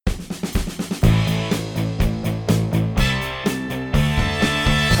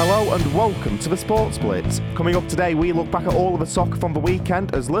Hello and welcome to the Sports Blitz. Coming up today, we look back at all of the soccer from the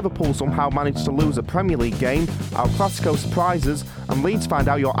weekend as Liverpool somehow managed to lose a Premier League game, our Clasico surprises, and Leeds find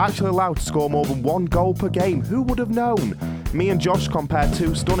out you're actually allowed to score more than one goal per game. Who would have known? Me and Josh compare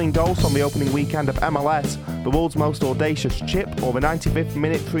two stunning goals from the opening weekend of MLS, the world's most audacious chip or the 95th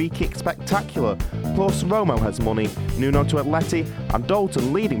minute free kick spectacular. Plus, Romo has money, Nuno to Atleti, and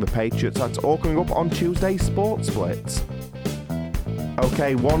Dalton leading the Patriots. That's all coming up on Tuesday's Sports Blitz.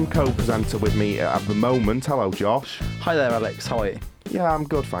 Okay, one co-presenter with me at the moment. Hello, Josh. Hi there, Alex. How are you? Yeah, I'm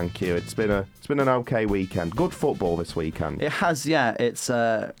good, thank you. It's been an okay weekend. Good football this weekend. It has, yeah. It's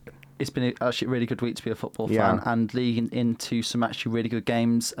been actually a really good week to be a football fan, and leading into some actually really good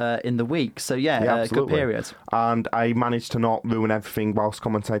games in the week. So yeah, good period. And I managed to not ruin everything whilst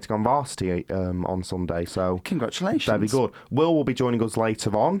commentating on Varsity on Sunday. So congratulations. Very good. Will be joining us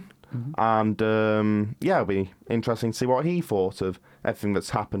later on. Mm-hmm. And it'll be interesting to see what he thought of everything that's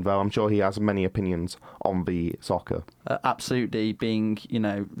happened, though I'm sure he has many opinions on the soccer. Absolutely, being,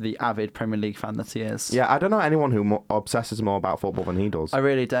 the avid Premier League fan that he is. Yeah, I don't know anyone who obsesses more about football than he does. I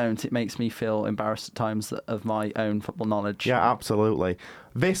really don't. It makes me feel embarrassed at times of my own football knowledge. Yeah, absolutely.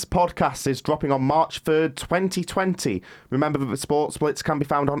 This podcast is dropping on March 3rd, 2020. Remember that the Sports Blitz can be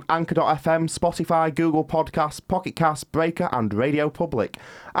found on Anchor.fm, Spotify, Google Podcasts, Pocket Casts, Breaker and Radio Public.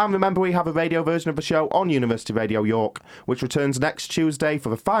 And remember, we have a radio version of the show on University Radio York, which returns next Tuesday for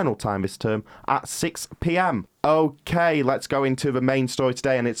the final time this term at 6 p.m. Okay, let's go into the main story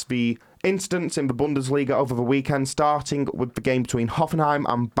today, and it's the incidents in the Bundesliga over the weekend, starting with the game between Hoffenheim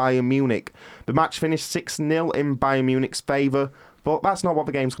and Bayern Munich. The match finished 6-0 in Bayern Munich's favour, but that's not what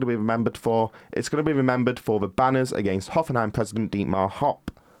the game's going to be remembered for. It's going to be remembered for the banners against Hoffenheim president Dietmar Hopp.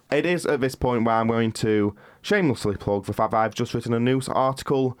 It is at this point where I'm going to shamelessly plug the fact that I've just written a news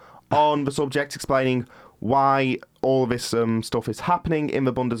article on the subject explaining why all of this stuff is happening in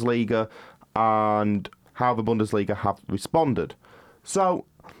the Bundesliga and how the Bundesliga have responded. So,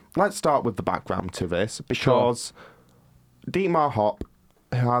 let's start with the background to this, because Dietmar Hopp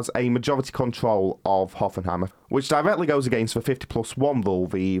has a majority control of Hoffenheim, which directly goes against the 50+1 rule,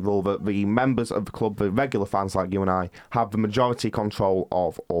 the rule that the members of the club, the regular fans like you and I, have the majority control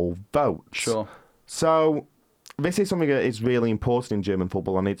of all votes. Sure. So, this is something that is really important in German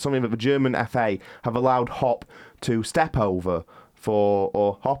football, and it's something that the German FA have allowed Hopp to step over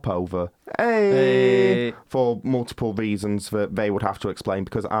or hop over for multiple reasons that they would have to explain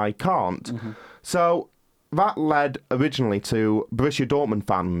because I can't. Mm-hmm. So that led originally to Borussia Dortmund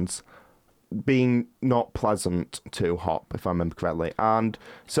fans being not pleasant to Hopp, if I remember correctly. And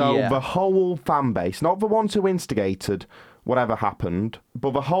so the whole fan base, not the ones who instigated whatever happened,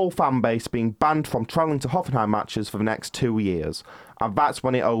 but the whole fan base being banned from travelling to Hoffenheim matches for the next 2 years. And that's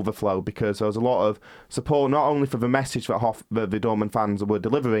when it overflowed, because there was a lot of support, not only for the message that the Dortmund fans were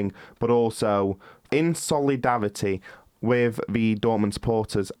delivering, but also in solidarity with the Dortmund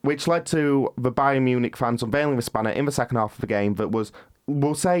supporters, which led to the Bayern Munich fans unveiling the spanner in the second half of the game that was,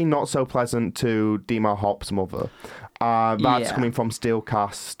 we'll say, not so pleasant to Dietmar Hopp's mother. That's coming from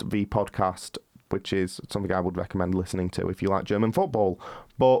Steelcast, the podcast, which is something I would recommend listening to if you like German football.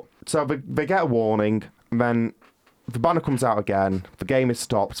 But so they get a warning, and then the banner comes out again, the game is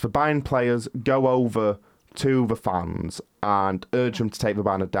stopped, the Bayern players go over to the fans and urge them to take the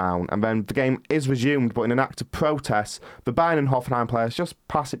banner down, and then the game is resumed, but in an act of protest, the Bayern and Hoffenheim players just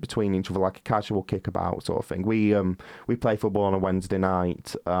pass it between each other like a casual kickabout sort of thing. We play football on a Wednesday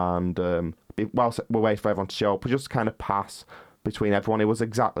night, and whilst we're waiting for everyone to show up, we just kind of pass between everyone. It was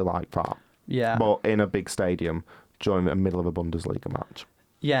exactly like that. Yeah. But in a big stadium during the middle of a Bundesliga match.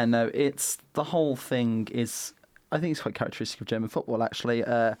 Yeah, no, it's the whole thing is, I think it's quite characteristic of German football, actually.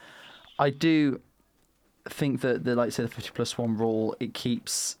 I do think that the 50+1 rule, it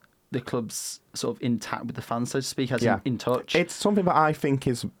keeps the clubs sort of intact with the fans, so to speak, as in touch. It's something that I think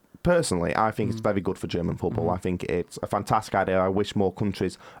is, personally, it's very good for German football. I think it's a fantastic idea. I wish more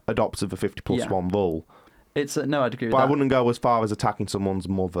countries adopted the 50+1 rule. It's I'd agree with that. But I wouldn't go as far as attacking someone's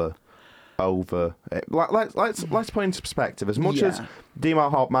mother over it. Let's put into perspective. As much as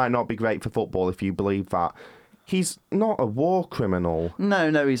Dietmar Hopp might not be great for football, if you believe that, he's not a war criminal.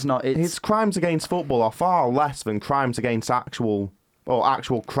 No, he's not. His crimes against football are far less than crimes against actual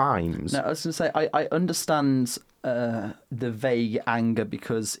crimes. No, I was going to say, I understand the vague anger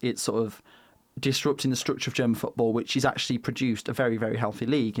because it's sort of disrupting the structure of German football, which has actually produced a very, very healthy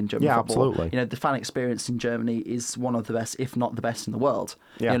league in German football. Absolutely. The fan experience in Germany is one of the best, if not the best in the world.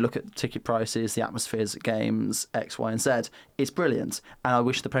 Yeah. Look at ticket prices, the atmospheres at games, X, Y, and Z. It's brilliant. And I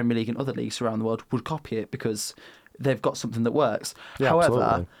wish the Premier League and other leagues around the world would copy it because they've got something that works. Yeah, However,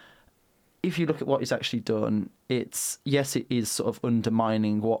 absolutely. If you look at what he's actually done, it is sort of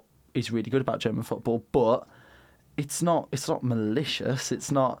undermining what is really good about German football, but it's not malicious.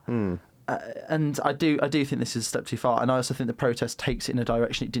 It's not. And I do think this is a step too far, and I also think the protest takes it in a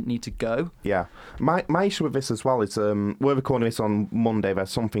direction it didn't need to go. Yeah, my issue with this as well is we're recording this on Monday. There's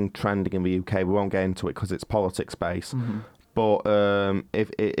something trending in the UK. We won't get into it because it's politics based, but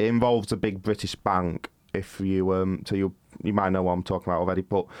if it involves a big British bank, if you so you might know what I'm talking about already,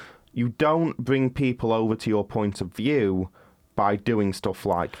 but you don't bring people over to your point of view by doing stuff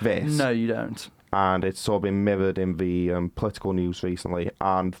like this. No, you don't. And it's sort of been mirrored in the political news recently.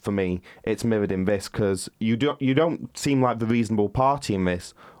 And for me, it's mirrored in this because you don't seem like the reasonable party in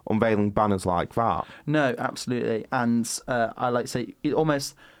this, unveiling banners like that. No, absolutely. And I like to say, it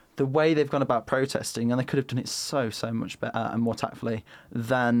almost the way they've gone about protesting, and they could have done it so much better and more tactfully,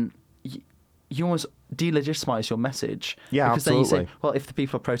 than you almost delegitimise your message. Yeah, because absolutely. Then you say, well, if the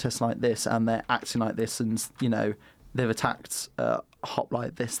people are protesting like this and they're acting like this and, they've attacked Hop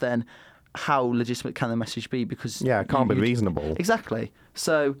like this, then how legitimate can the message be? Because it can't be reasonable. Exactly.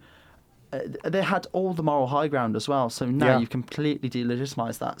 So they had all the moral high ground as well. So now you've completely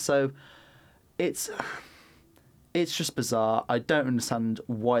delegitimised that. So it's just bizarre. I don't understand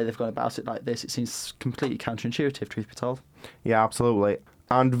why they've gone about it like this. It seems completely counterintuitive, truth be told. Yeah, absolutely.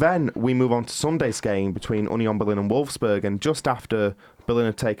 And then we move on to Sunday's game between Union Berlin and Wolfsburg, and just after Berlin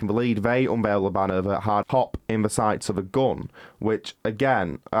had taken the lead, they unveiled a banner that had Hop in the sights of a gun, which,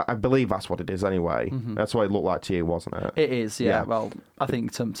 again, I believe that's what it is anyway. That's what it looked like to you, wasn't it? It is, yeah. Well, I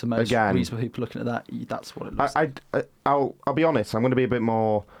think to most reasonable people looking at that, that's what it looks like. I'll be honest, I'm going to be a bit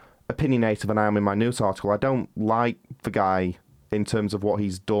more opinionated than I am in my news article. I don't like the guy in terms of what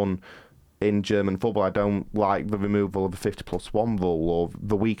he's done in German football. I don't like the removal of the 50+1 rule or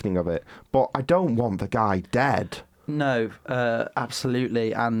the weakening of it, but I don't want the guy dead. No,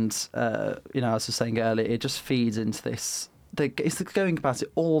 absolutely. And, as I was saying earlier, it just feeds into this. It's going about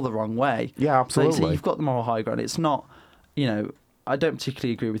it all the wrong way. Yeah, absolutely. So you've got the moral high ground. It's not, I don't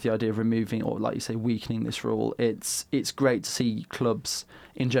particularly agree with the idea of removing or, like you say, weakening this rule. It's great to see clubs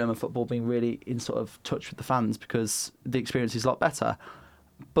in German football being really in sort of touch with the fans because the experience is a lot better.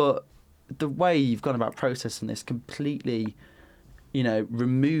 But the way you've gone about processing this completely,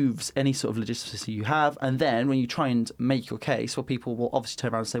 removes any sort of legitimacy you have. And then when you try and make your case, well, people will obviously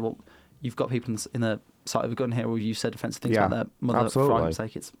turn around and say, well, you've got people in the sight of a gun here, or you said offensive things about their mother for argument's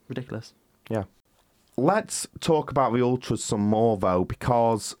sake. It's ridiculous. Yeah. Let's talk about the Ultras some more, though,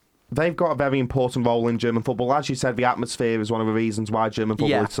 because they've got a very important role in German football. As you said, the atmosphere is one of the reasons why German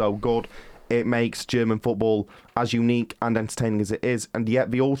football is so good. It makes German football as unique and entertaining as it is, and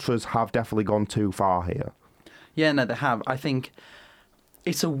yet the Ultras have definitely gone too far here. Yeah, no, they have. I think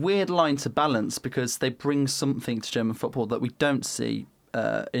it's a weird line to balance because they bring something to German football that we don't see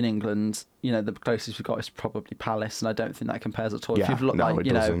in England. The closest we've got is probably Palace, and I don't think that compares at all. Yeah, if you've looked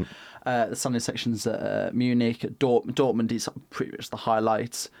doesn't. The Sunday sections at Munich, at Dortmund is pretty much the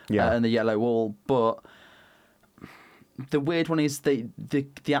highlight, and the yellow wall, but the weird one is the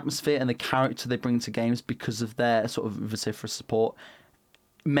atmosphere and the character they bring to games because of their sort of vociferous support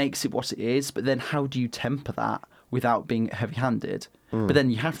makes it what it is. But then how do you temper that without being heavy-handed? But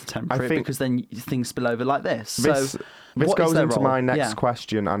then you have to temper it because then things spill over like this. This goes into my next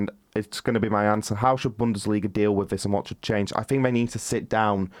question, and it's going to be my answer. How should Bundesliga deal with this and what should change? I think they need to sit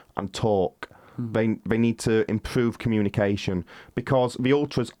down and talk. They need to improve communication because the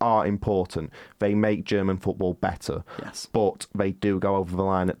Ultras are important. They make German football better. Yes. But they do go over the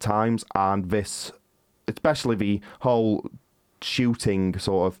line at times, and this, especially the whole shooting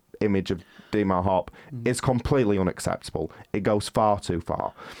sort of image of Dietmar Hopp, is completely unacceptable. It goes far too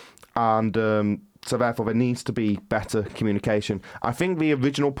far. And so therefore there needs to be better communication. I think the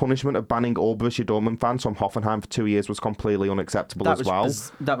original punishment of banning all Borussia Dortmund fans from Hoffenheim for 2 years was completely unacceptable as well.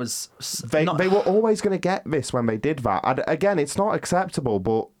 They were always going to get this when they did that. And again, it's not acceptable,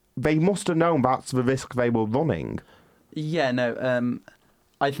 but they must have known that's the risk they were running. Yeah, no,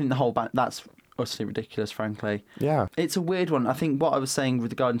 I think the whole that's utterly ridiculous, frankly. Yeah. It's a weird one. I think what I was saying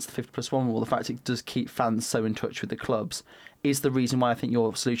with regards to the 50+1 rule, the fact it does keep fans so in touch with the clubs, is the reason why I think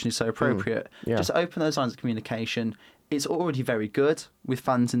your solution is so appropriate. Just open those lines of communication. It's already very good with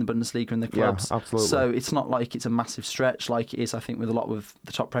fans in the Bundesliga and the clubs. Yeah, absolutely. So it's not like it's a massive stretch like it is, I think, with a lot of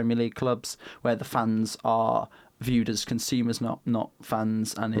the top Premier League clubs, where the fans are viewed as consumers, not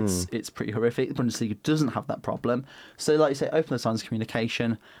fans, and it's pretty horrific. The Bundesliga doesn't have that problem. So, like you say, open those lines of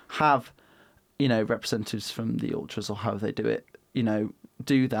communication, have representatives from the Ultras or however they do it,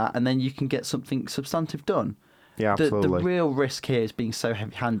 do that, and then you can get something substantive done. Yeah, absolutely. The real risk here is being so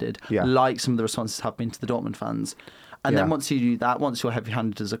heavy-handed, like some of the responses have been to the Dortmund fans. And Yeah. then once you do that, once you're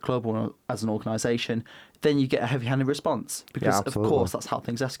heavy-handed as a club or as an organisation, then you get a heavy-handed response because, of absolutely. course, that's how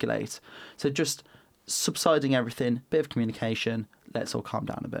things escalate. So just subsiding everything, bit of communication, let's all calm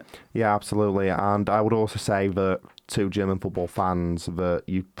down a bit. Yeah, absolutely. And I would also say that to German football fans that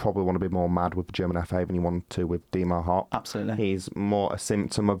you probably want to be more mad with the German FA than you want to with Dietmar Hopp. Absolutely. He's more a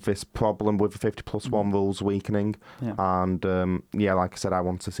symptom of this problem with the 50 plus 1 rules weakening. Yeah. And like I said, I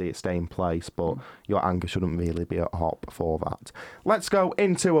want to see it stay in place, but your anger shouldn't really be at Hopp for that. Let's go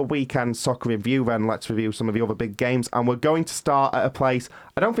into a weekend soccer review then. Let's review some of the other big games. And we're going to start at a place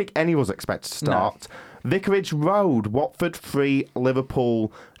I don't think any of us expected to start. No. Vicarage Road, Watford 3,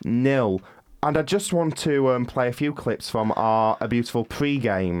 Liverpool 0. And I just want to play a few clips from a beautiful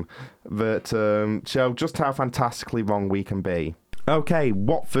pre-game that show just how fantastically wrong we can be. Okay,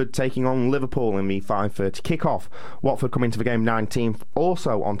 Watford taking on Liverpool in the 5:30 kickoff. Watford come into the game 19th,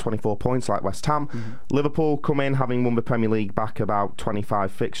 also on 24 points like West Ham. Mm-hmm. Liverpool come in having won the Premier League back about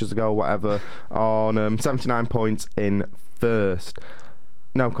 25 fixtures ago, whatever, on 79 points in first.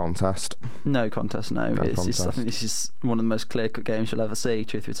 No contest. No contest, no. I think this is one of the most clear-cut games you'll ever see,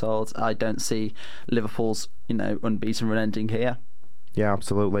 truth be told. I don't see Liverpool's, unbeaten run ending here. Yeah,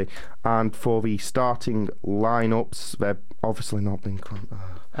 absolutely. And for the starting lineups, they're obviously not being...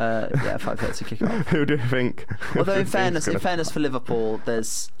 5:30 kickoff. Who do you think? Although in fairness for Liverpool,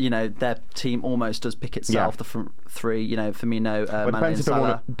 there's their team almost does pick itself. Yeah. The front three, Firmino, Mane, and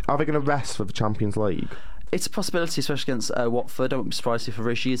Salah. Are they going to rest for the Champions League? It's a possibility, especially against Watford. I wouldn't be surprised if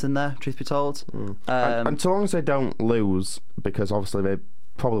Origi is in there, truth be told. And so long as they don't lose, because obviously they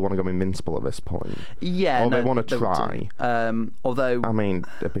probably want to go invincible at this point. Yeah, they want to try. Although, I mean,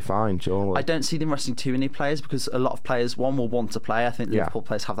 it'd be fine, surely. I don't see them resting too many players because a lot of players, one, will want to play. I think Liverpool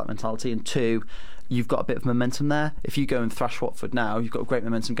players have that mentality, and two, you've got a bit of momentum there. If you go and thrash Watford now, you've got great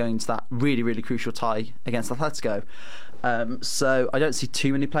momentum going into that really, really crucial tie against Atletico. So I don't see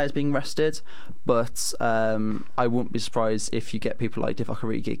too many players being rested, but I wouldn't be surprised if you get people like Divock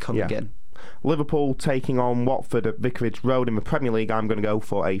Origi coming in. Liverpool taking on Watford at Vicarage Road in the Premier League. I'm going to go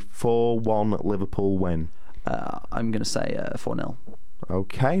for a 4-1 Liverpool win. I'm going to say 4-0.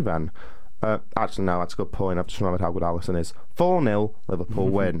 Okay then. Actually, no, that's a good point. I've just remembered how good Alisson is. 4-0 Liverpool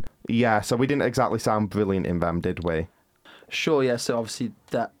win. Yeah, so we didn't exactly sound brilliant in them, did we? Sure, yeah, so obviously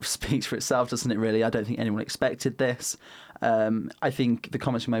that speaks for itself, doesn't it, really? I don't think anyone expected this. I think the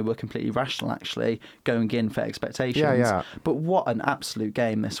comments we made were completely rational, actually, going in for expectations. Yeah. But what an absolute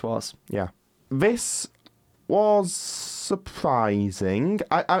game this was. Yeah. This was surprising.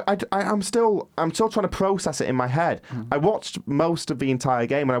 I'm still trying to process it in my head. I watched most of the entire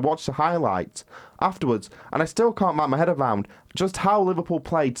game and I watched the highlights afterwards, and I still can't wrap my head around just how Liverpool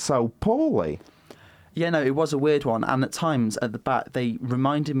played so poorly. Yeah, no, it was a weird one, and at times at the back they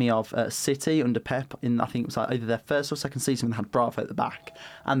reminded me of City under Pep in, I think it was like either their first or second season when they had Bravo at the back,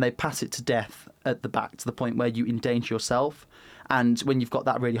 and they pass it to death at the back to the point where you endanger yourself. And when you've got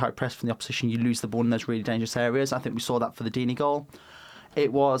that really high press from the opposition, you lose the ball in those really dangerous areas. I think we saw that for the Deeney goal.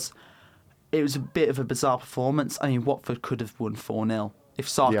 It was a bit of a bizarre performance. I mean, Watford could have won 4-0 if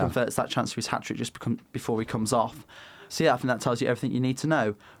Sarr converts that chance for his hat-trick just before he comes off. So yeah, I think that tells you everything you need to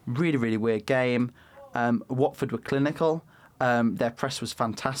know. Really, really weird game. Watford were clinical. Their press was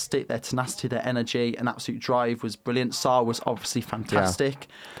fantastic. Their tenacity, their energy, and absolute drive was brilliant. Sarr was obviously fantastic.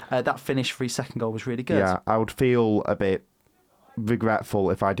 That finish for his second goal was really good. Yeah, I would feel a bit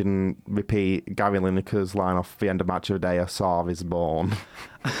regretful if I didn't repeat Gary Lineker's line off the end of Match of the Day, a Sarr is born.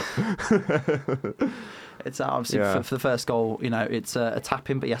 It's obviously for the first goal, it's a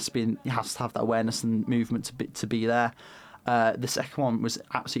tap-in, but he has to have that awareness and movement to be there. The second one was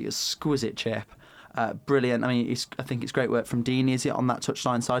absolutely exquisite chip. Brilliant. I mean, I think it's great work from Deeney, is it, on that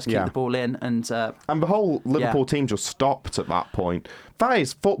touchline side to keep the ball in. And the whole Liverpool team just stopped at that point. That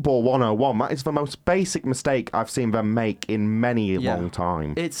is football 101. That is the most basic mistake I've seen them make in many long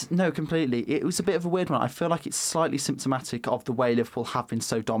time. Completely. It was a bit of a weird one. I feel like it's slightly symptomatic of the way Liverpool have been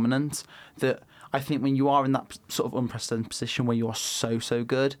so dominant that I think when you are in that sort of unprecedented position where you are so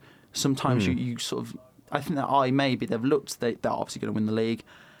good, sometimes you sort of... I think that they've looked, they're obviously going to win the league.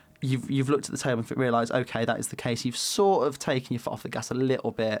 You've looked at the table and realised, okay, that is the case. You've sort of taken your foot off the gas a little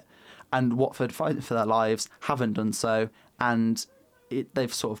bit, and Watford, fighting for their lives, haven't done so, and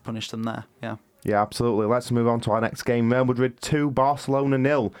they've sort of punished them there. Yeah, absolutely. Let's move on to our next game. Real Madrid 2, Barcelona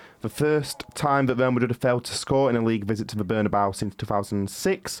 0. The first time that Real Madrid have failed to score in a league visit to the Bernabeu since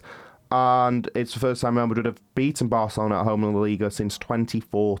 2006, and it's the first time Real Madrid have beaten Barcelona at home in La Liga since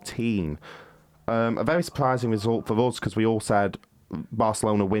 2014. A very surprising result for us because we all said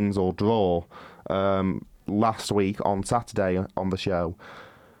Barcelona wins or draw last week on Saturday on the show.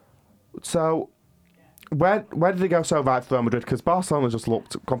 So Where did it go so right for Real Madrid? Because Barcelona just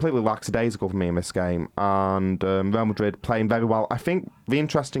looked completely lackadaisical for me in this game, and Real Madrid playing very well. I think the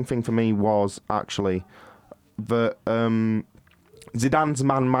interesting thing for me was actually that Zidane's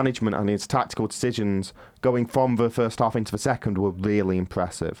man management and his tactical decisions going from the first half into the second were really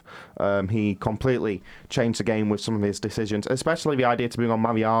impressive. He completely changed the game with some of his decisions, especially the idea to bring on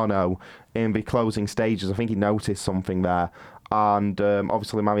Mariano in the closing stages. I think he noticed something there. And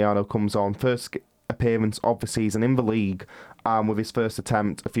obviously Mariano comes on first appearance of the season in the league, with his first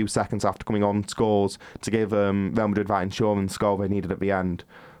attempt a few seconds after coming on, scores to give Real Madrid that insurance goal they needed at the end.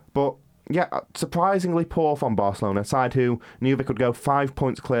 But yeah, surprisingly poor from Barcelona, a side who knew they could go 5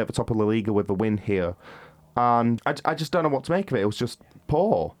 points clear at the top of La Liga with the win here. And I just don't know what to make of it. It was just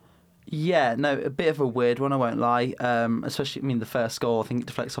poor. Yeah, no, a bit of a weird one, I won't lie. Especially, I mean, the first goal, I think it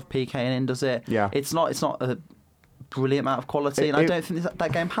deflects off PK and in, does it? Yeah. It's not a brilliant amount of quality, and I don't think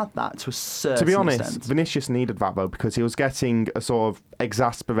that game had that to a certain extent. To be honest, Vinicius needed that, though, because he was getting a sort of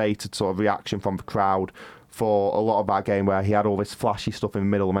exasperated sort of reaction from the crowd for a lot of that game, where he had all this flashy stuff in the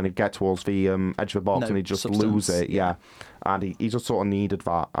middle and then he'd get towards the edge of the box and he'd just lose it. Yeah. And he just sort of needed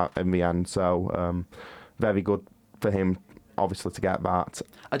that in the end. So very good for him, obviously, to get that.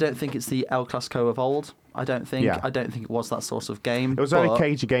 I don't think it's the El Clasico of old. I don't think it was that sort of game. It was a very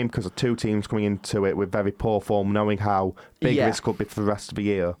cagey game because of two teams coming into it with very poor form, knowing how big this could be for the rest of the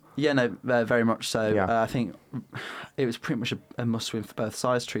year. Yeah, no, very much so. Yeah. I think it was pretty much a must-win for both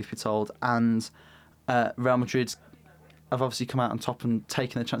sides, truth be told. And Real Madrid have obviously come out on top and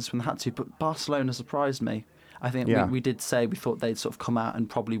taken the chances when they had to, but Barcelona surprised me. I think we did say we thought they'd sort of come out and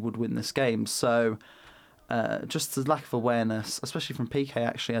probably would win this game. So just the lack of awareness, especially from PK,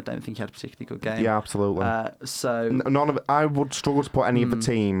 actually, I don't think he had a particularly good game. Yeah, absolutely. So none of I would struggle to put any of the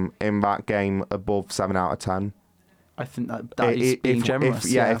team in that game above 7 out of 10. I think that is being generous.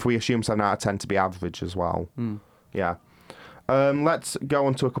 If we assume 7 out of 10 to be average as well. Yeah. Let's go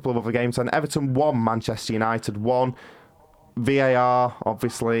on to a couple of other games then. Everton 1, Manchester United 1. VAR,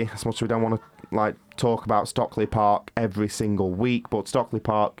 obviously, as much as we don't want to talk about Stockley Park every single week, but Stockley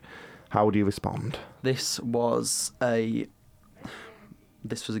Park, how would you respond? This was a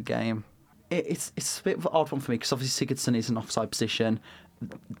game. It's a bit of an odd one for me because obviously Sigurdsson is in offside position,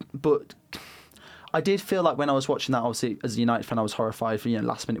 but I did feel like when I was watching that, obviously as a United fan, I was horrified for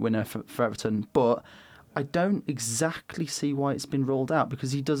last minute winner for Everton, but I don't exactly see why it's been ruled out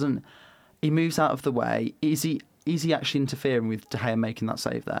because he moves out of the way. Is he actually interfering with De Gea making that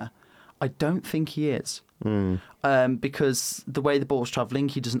save there? I don't think he is. Because the way the ball's travelling,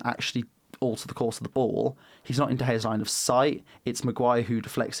 he doesn't actually alter the course of the ball. He's not in De Gea's line of sight. It's Maguire who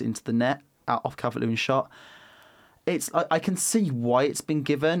deflects it into the net out off Calvert-Lewin's shot. I can see why it's been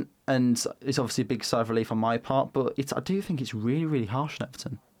given, and it's obviously a big sigh of relief on my part, but I do think it's really, really harsh on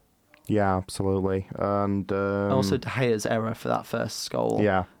Everton. Yeah, absolutely. And also De Gea's error for that first goal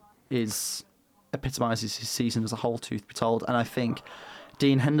epitomises his season as a whole, truth be told. And I think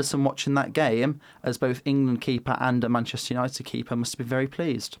Dean Henderson watching that game as both England keeper and a Manchester United keeper must have been very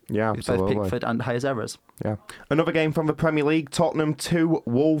pleased. Yeah, absolutely. Both Pickford and De Gea's errors. Yeah. Another game from the Premier League, Tottenham 2,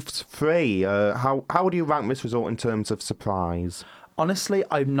 Wolves 3. How would you rank this result in terms of surprise? Honestly,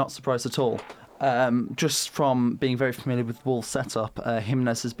 I'm not surprised at all. Just from being very familiar with Wolves' setup,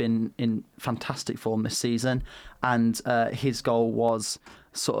 Jimenez has been in fantastic form this season, and his goal was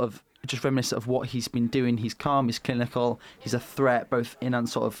sort of just reminiscent of what he's been doing. He's calm, he's clinical, he's a threat both in and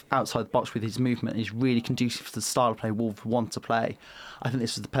sort of outside the box with his movement. He's really conducive to the style of play Wolves want to play. I think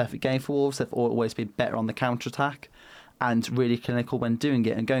this was the perfect game for Wolves. They've always been better on the counter-attack and really clinical when doing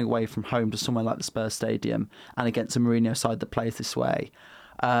it, and going away from home to somewhere like the Spurs Stadium and against a Mourinho side that plays this way.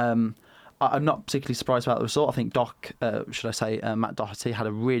 I'm not particularly surprised about the result. I think Matt Doherty had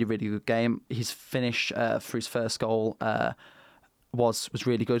a really, really good game. His finish for his first goal was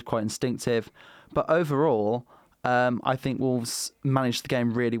really good, quite instinctive. But overall, I think Wolves managed the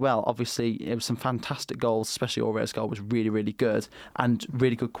game really well. Obviously, it was some fantastic goals, especially Aurier's goal was really, really good and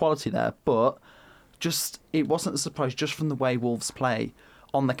really good quality there. But it wasn't a surprise just from the way Wolves play.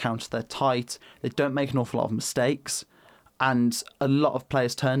 On the counter, they're tight. They don't make an awful lot of mistakes. And a lot of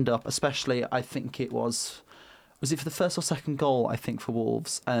players turned up, especially, I think it was it for the first or second goal, I think, for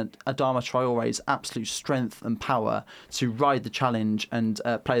Wolves, and Adama Traore's absolute strength and power to ride the challenge and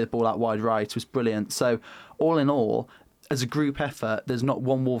play the ball out wide right was brilliant. So, all in all, as a group effort, there's not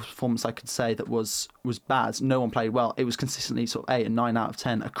one Wolves performance I could say that was bad. No one played well. It was consistently sort of 8 and 9 out of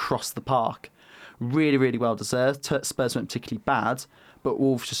 10 across the park. Really, really well deserved. Spurs weren't particularly bad, but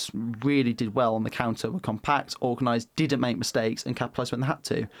Wolves just really did well on the counter, were compact, organised, didn't make mistakes, and capitalised when they had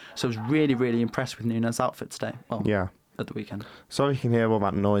to. So I was really, really impressed with Nunes' outfit today. Well, at the weekend. Sorry you can hear all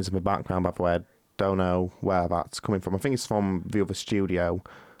that noise in the background, by the way. don't know where that's coming from. I think it's from the other studio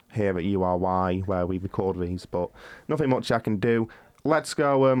here at URY where we record these, but nothing much I can do. Let's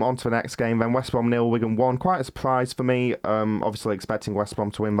go on to the next game then. West Brom 0, Wigan 1. Quite a surprise for me. Obviously expecting West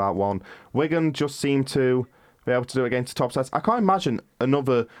Brom to win that one. Wigan just seemed to be able to do it against the top sides. I can't imagine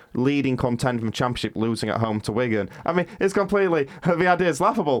another leading contender from the Championship losing at home to Wigan. I mean, it's completely... The idea is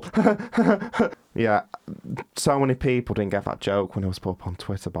laughable. Yeah, so many people didn't get that joke when it was put up on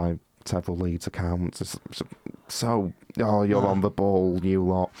Twitter by several Leeds accounts. It's so... Oh, you're on the ball, you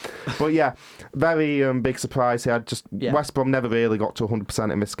lot. But yeah, very big surprise here. West Brom never really got to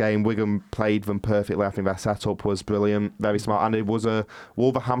 100% in this game. Wigan played them perfectly. I think their setup was brilliant, very smart. And it was a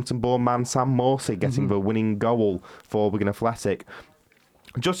Wolverhampton-born man, Sam Morsey, getting the winning goal for Wigan Athletic.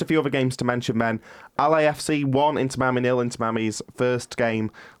 Just a few other games to mention then. LAFC 1, Inter Miami 0. Inter Miami's first game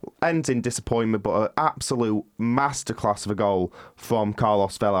ends in disappointment, but an absolute masterclass of a goal from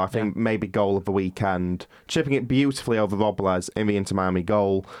Carlos Vela. I think maybe goal of the weekend. Chipping it beautifully over Robles in the Inter Miami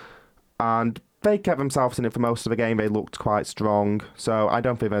goal. And they kept themselves in it for most of the game. They looked quite strong. So I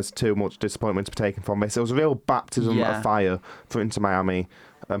don't think there's too much disappointment to be taken from this. It was a real baptism of fire for Inter Miami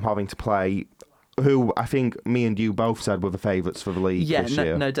having to play... who I think me and you both said were the favourites for the league this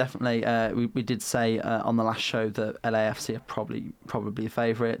year. No, definitely. We did say on the last show that LAFC are probably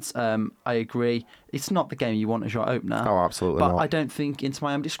favourites. I agree. It's not the game you want as your opener. Oh, absolutely not. But I don't think Inter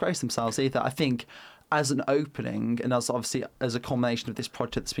Miami disgraced themselves either. I think as an opening, and as obviously as a culmination of this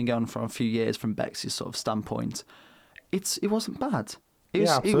project that's been going on for a few years from Bex's sort of standpoint, it wasn't bad.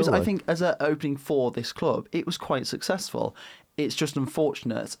 It was, I think, as an opening for this club, it was quite successful. It's just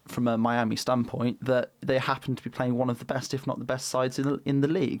unfortunate from a Miami standpoint that they happen to be playing one of the best, if not the best sides in the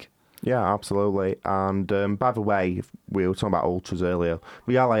league. Yeah, absolutely. And by the way, we were talking about ultras earlier.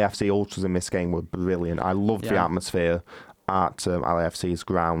 The LAFC ultras in this game were brilliant. I loved the atmosphere at LAFC's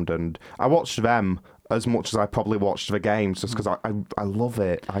ground, and I watched them as much as I probably watched the games, just because I love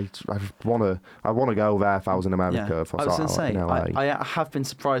it. I want to go there if I was in America. Yeah. If I was going to say, I have been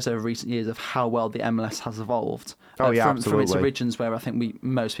surprised over recent years of how well the MLS has evolved. From its origins, where I think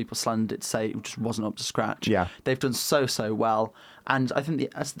most people slandered it to say it just wasn't up to scratch. Yeah. They've done so well, and I think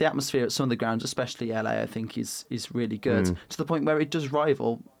the atmosphere at some of the grounds, especially LA, I think is really good to the point where it does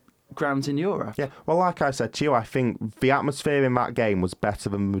rival grounds in Europe. Yeah, well, like I said to you, I think the atmosphere in that game was better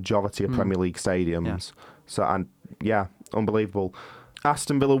than the majority of Premier League stadiums. Yeah. So, unbelievable.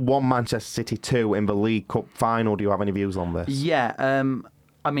 Aston Villa 1, Manchester City 2 in the League Cup final. Do you have any views on this? Yeah,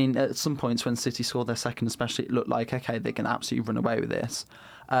 I mean, at some points when City scored their second especially, it looked like, okay, they can absolutely run away with this.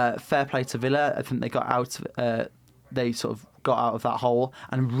 Fair play to Villa. I think they got out of that hole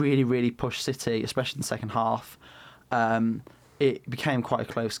and really, really pushed City, especially in the second half. It became quite a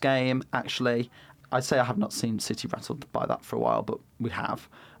close game, actually. I'd say I have not seen City rattled by that for a while, but we have.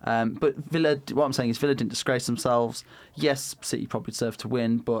 But Villa, what I'm saying is Villa didn't disgrace themselves. Yes, City probably deserved to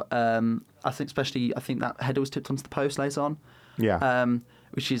win, but I think that header was tipped onto the post later on. Yeah.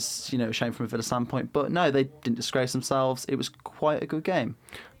 Which is, a shame from a Villa standpoint. But no, they didn't disgrace themselves. It was quite a good game.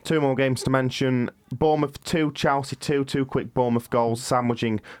 Two more games to mention. Bournemouth 2, Chelsea 2. Two quick Bournemouth goals,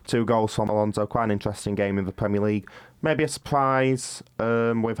 sandwiching 2 goals from Alonso. Quite an interesting game in the Premier League. Maybe a surprise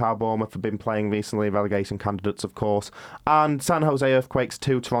with how Bournemouth have been playing recently. Relegation candidates, of course. And San Jose Earthquakes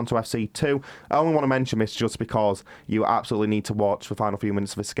 2, Toronto FC 2. I only want to mention this just because you absolutely need to watch the final few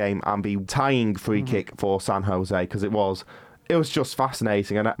minutes of this game and the tying free kick for San Jose, because it was just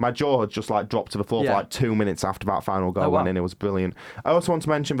fascinating, and my jaw had just dropped to the floor for 2 minutes after that final goal went in. It was brilliant. I also want to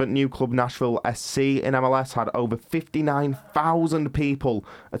mention that new club Nashville SC in MLS had over 59,000 people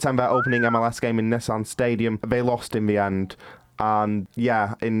attend their opening MLS game in Nissan Stadium. They lost in the end, and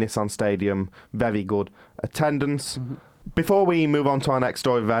in Nissan Stadium, very good attendance. Before we move on to our next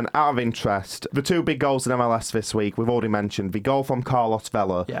story then, out of interest, the 2 big goals in MLS this week, we've already mentioned the goal from Carlos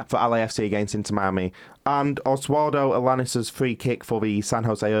Vela for LAFC against Inter Miami, and Oswaldo Alanis' free kick for the San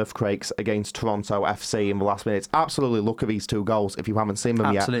Jose Earthquakes against Toronto FC in the last minutes. Absolutely look at these 2 goals if you haven't seen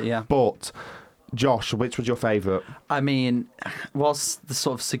them yet. Absolutely, yeah. But, Josh, which was your favourite? I mean, was the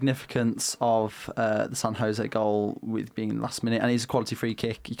sort of significance of the San Jose goal with being last minute, and it's a quality free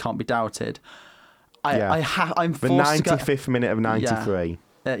kick, you can't be doubted. I'm forced the 95th minute of 93.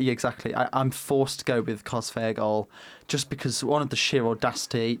 Yeah, exactly. I'm forced to go with Cos Fairgoal just because one of the sheer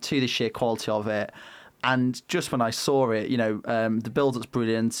audacity, to the sheer quality of it, and just when I saw it, the build-up's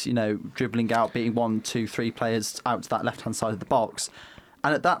brilliant. Dribbling out, beating 1, 2, 3 players out to that left-hand side of the box,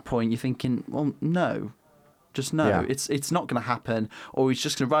 and at that point you're thinking, well, no, just no, it's not going to happen, or he's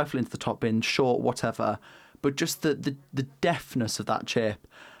just going to rifle into the top bin, short, whatever. But just the deftness of that chip.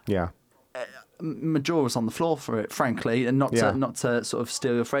 Yeah. Majora's on the floor for it, frankly, and not to sort of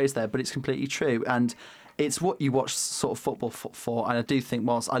steal your phrase there, but it's completely true. And it's what you watch sort of football for. And I do think,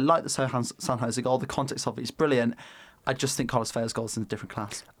 whilst I like the San Jose goal, the context of it is brilliant, I just think Carlos Vea's goal is in a different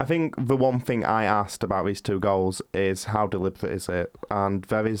class. I think the one thing I asked about these two goals is how deliberate is it? And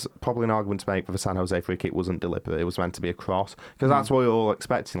there is probably an argument to make for the San Jose free kick wasn't deliberate. It was meant to be a cross. Because that's what we were all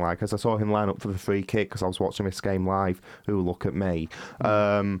expecting. Like, as I saw him line up for the free kick, because I was watching this game live, look at me.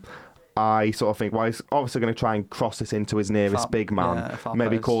 I sort of think, well, he's obviously going to try and cross this into his nearest big man,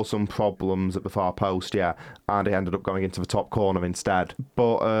 maybe post. Cause some problems at the far post, and he ended up going into the top corner instead.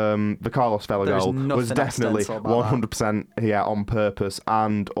 But the Carlos Vela goal was definitely 100% on purpose,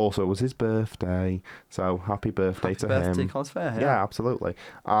 and also it was his birthday, so happy birthday to him. Carlos Vela, yeah, absolutely.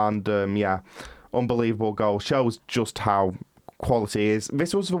 And unbelievable goal, shows just how quality is.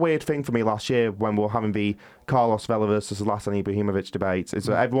 This was the weird thing for me last year when we were having the Carlos Vela versus Zlatan Ibrahimovic debate, is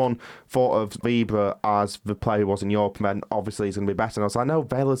that everyone thought of Vibra as the player who was in Europe, and then obviously he's going to be better. And I was like, no,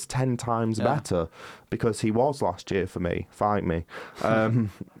 Vela's 10 times better, because he was last year for me. Fight me.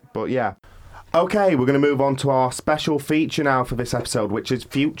 But yeah. Okay, we're going to move on to our special feature now for this episode, which is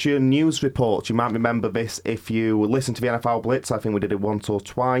Future News Reports. You might remember this if you listen to the NFL Blitz. I think we did it once or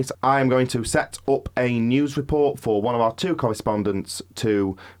twice. I am going to set up a news report for one of our two correspondents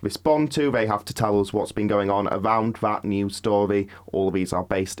to respond to. They have to tell us what's been going on around that news story. All of these are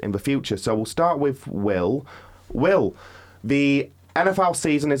based in the future. So we'll start with Will. Will, the NFL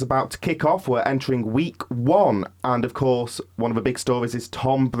season is about to kick off. We're entering week 1. And, of course, one of the big stories is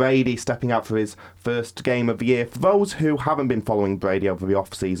Tom Brady stepping out for his first game of the year. For those who haven't been following Brady over the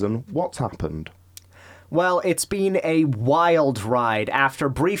off-season, what's happened? Well, it's been a wild ride. After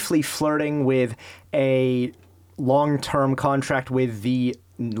briefly flirting with a long-term contract with the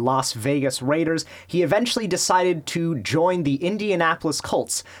Las Vegas Raiders, he eventually decided to join the Indianapolis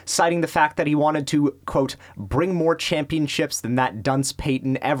Colts, citing the fact that he wanted to, quote, bring more championships than that dunce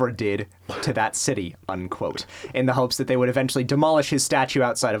Peyton ever did to that city, unquote, in the hopes that they would eventually demolish his statue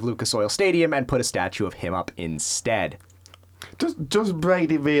outside of Lucas Oil Stadium and put a statue of him up instead. Does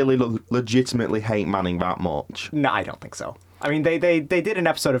Brady really legitimately hate Manning that much? No, I don't think so. I mean, they did an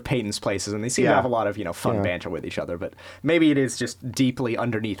episode of Peyton's Places, and they seem to have a lot of, fun banter with each other, but maybe it is just deeply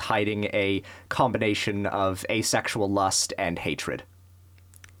underneath hiding a combination of asexual lust and hatred.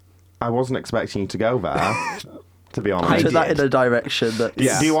 I wasn't expecting you to go there, to be honest. I took that in a direction that...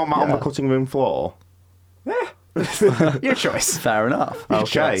 Yeah. Do you want that on the cutting room floor? Your choice. Fair enough.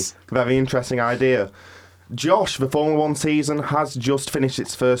 Okay, very interesting idea. Josh, the Formula 1 season has just finished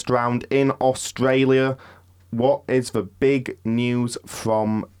its first round in Australia. What is the big news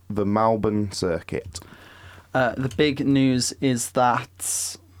from the Melbourne circuit? The big news is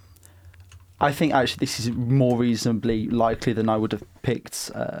that I think actually this is more reasonably likely than I would have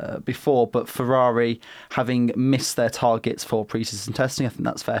picked before, but Ferrari, having missed their targets for pre-season testing, I think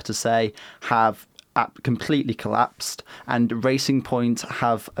that's fair to say, have completely collapsed, and Racing Point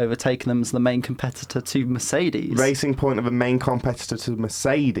have overtaken them as the main competitor to Mercedes. Racing Point are the main competitor to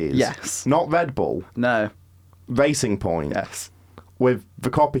Mercedes? Yes. Not Red Bull? No. Racing Point? Yes. With the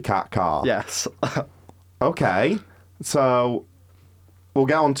copycat car? Yes. Okay, so we'll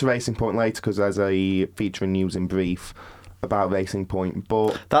get on to Racing Point later because there's a feature in News in Brief about Racing Point,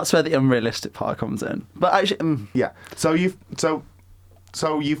 but... That's where the unrealistic part comes in. But actually... Yeah, so you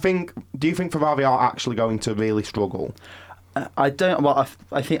think... Do you think Ferrari are actually going to really struggle? I don't. Well,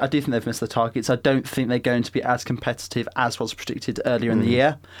 I do think they've missed the targets. I don't think they're going to be as competitive as was predicted earlier in the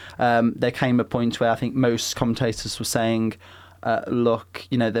year. There came a point where I think most commentators were saying, "Look,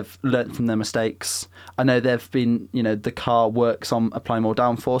 they've learnt from their mistakes. I know they've been, the car works on applying more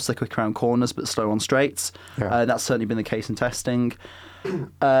downforce. They're quick around corners, but slow on straights. Yeah. That's certainly been the case in testing."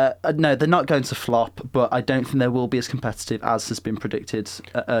 No, they're not going to flop, but I don't think they will be as competitive as has been predicted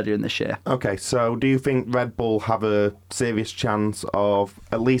earlier in this year. Okay, so do you think Red Bull have a serious chance of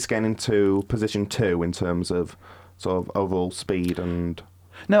at least getting into position 2 in terms of sort of overall speed and...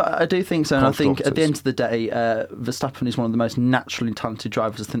 No, I do think so, and I think at the end of the day, Verstappen is one of the most naturally talented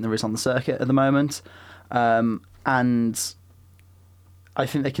drivers I think there is on the circuit at the moment, and I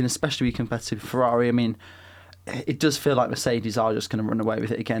think they can especially be competitive with Ferrari. I mean, it does feel like Mercedes are just going to run away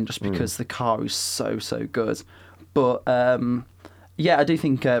with it again just because the car is so good. But, I do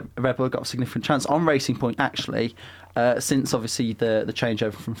think Red Bull got a significant chance. On Racing Point, actually, since obviously the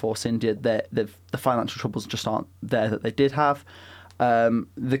changeover from Force India, the financial troubles just aren't there that they did have.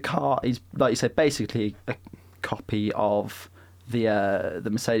 The car is, like you said, basically a copy of the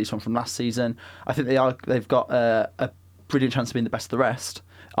Mercedes one from last season. I think they've got a brilliant chance of being the best of the rest.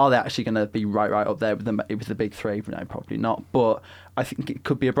 Are they actually going to be right up there with the big three? No, probably not. But I think it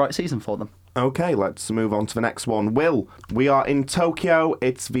could be a bright season for them. Okay, let's move on to the next one. Will, we are in Tokyo.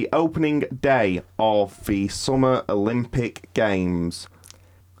 It's the opening day of the Summer Olympic Games.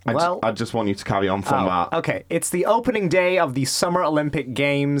 I just want you to carry on from that. Okay, it's the opening day of the Summer Olympic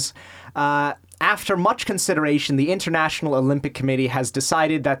Games. After much consideration, the International Olympic Committee has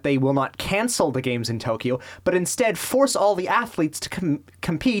decided that they will not cancel the Games in Tokyo, but instead force all the athletes to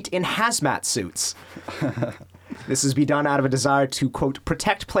compete in hazmat suits. This is be done out of a desire to, quote,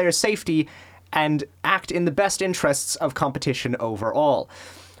 protect player safety and act in the best interests of competition overall.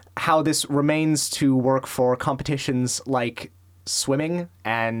 How this remains to work for competitions like swimming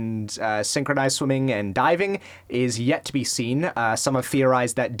and synchronized swimming and diving is yet to be seen. Some have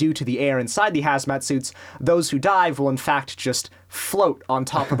theorized that due to the air inside the hazmat suits, those who dive will in fact just float on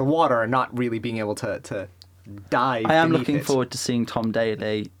top of the water and not really being able to dive. I am looking forward to seeing Tom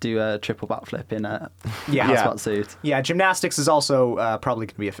Daley do a triple backflip in a hazmat suit. Yeah, gymnastics is also probably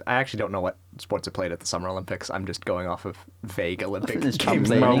going to be... I actually don't know what sports are played at the Summer Olympics. I'm just going off of vague Olympic games.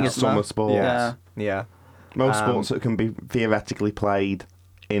 Most summer sports. Yeah. Most sports that can be theoretically played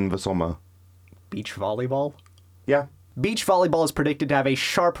in the summer. Beach volleyball? Yeah. Beach volleyball is predicted to have a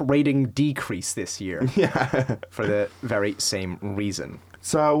sharp rating decrease this year. Yeah. For the very same reason.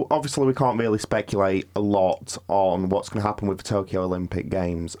 So, obviously, we can't really speculate a lot on what's going to happen with the Tokyo Olympic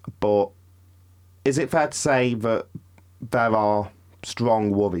Games, but is it fair to say that there are strong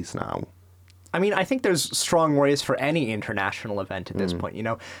worries now? I mean, I think there's strong worries for any international event at this point. You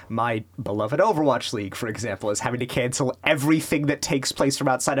know, my beloved Overwatch League, for example, is having to cancel everything that takes place from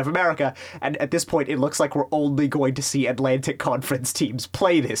outside of America. And at this point, it looks like we're only going to see Atlantic Conference teams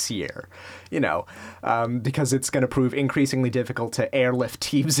play this year, you know, because it's going to prove increasingly difficult to airlift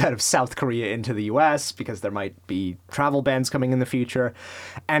teams out of South Korea into the US because there might be travel bans coming in the future.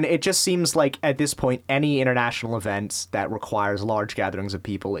 And it just seems like at this point, any international event that requires large gatherings of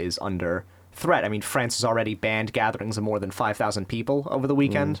people is under threat. I mean, France has already banned gatherings of more than 5,000 people over the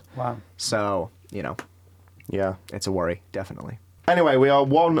weekend. Wow. So, you know. Yeah. It's a worry, definitely. Anyway, we are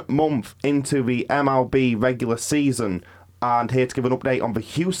 1 month into the MLB regular season, and here to give an update on the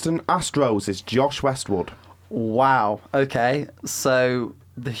Houston Astros is Josh Westwood. Wow. Okay. So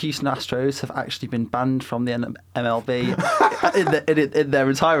the Houston Astros have actually been banned from the MLB in their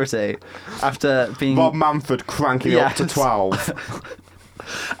entirety after being... Bob Manfred cranking it up to 12.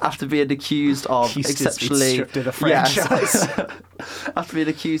 After being accused of exceptionally stripped of the franchise. After being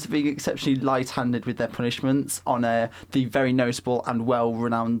accused of being exceptionally light-handed with their punishments on the very noticeable and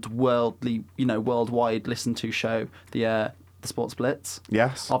well-renowned worldwide listened-to show, the Sports Blitz.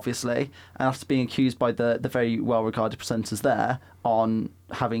 Yes. Obviously. And after being accused by the very well-regarded presenters there on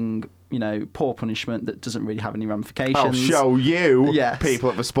having, poor punishment that doesn't really have any ramifications. I'll show you, people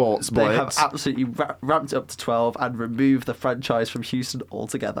at the Sports Blitz. They have absolutely ramped it up to 12 and removed the franchise from Houston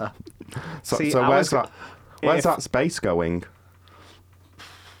altogether. So where's that space going?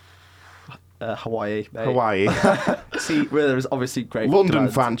 Hawaii. Mate. Hawaii. See, where there is obviously great London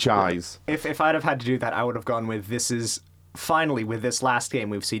demand. franchise. If I'd have had to do that, I would have gone with finally, with this last game,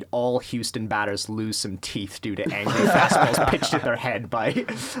 we've seen all Houston batters lose some teeth due to angry fastballs pitched at their head by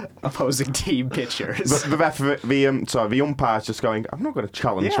opposing team pitchers. The umpire's just going, I'm not going to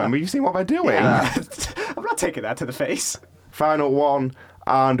challenge them. Have you seen what they're doing? Yeah. I'm not taking that to the face. Final one,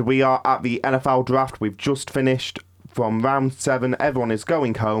 and we are at the NFL draft. We've just finished from round 7. Everyone is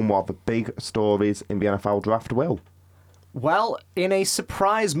going home while the big stories in the NFL draft will. Well, in a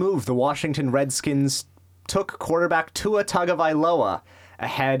surprise move, the Washington Redskins took quarterback Tua Tagovailoa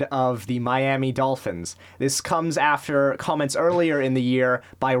ahead of the Miami Dolphins. This comes after comments earlier in the year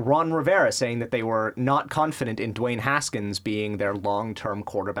by Ron Rivera saying that they were not confident in Dwayne Haskins being their long-term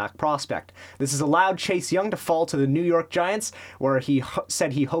quarterback prospect. This has allowed Chase Young to fall to the New York Giants, where he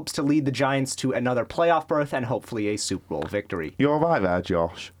said he hopes to lead the Giants to another playoff berth and hopefully a Super Bowl victory. You're right there,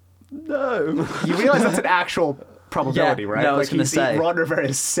 Josh. No. You realize that's an actual probability, right? No, I was going to say. Ron Rivera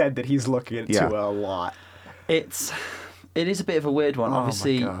has said that he's looking at Tua a lot. It is a bit of a weird one.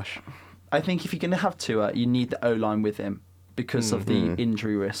 Obviously, my gosh. I think if you're going to have Tua, you need the O-line with him because of the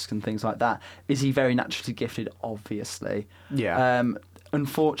injury risk and things like that. Is he very naturally gifted? Obviously. Yeah.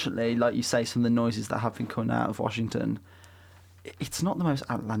 Unfortunately, like you say, some of the noises that have been coming out of Washington, it's not the most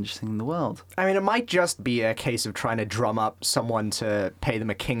outlandish thing in the world. I mean, it might just be a case of trying to drum up someone to pay them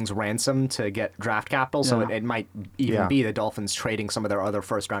a king's ransom to get draft capital, so it might even be the Dolphins trading some of their other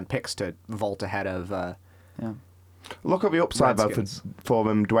first-round picks to vault ahead of... Look at the upside, Redskins. though, for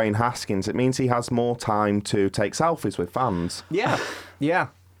Dwayne Haskins. It means he has more time to take selfies with fans. Yeah.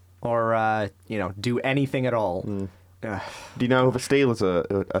 Or, do anything at all. Do you know who the Steelers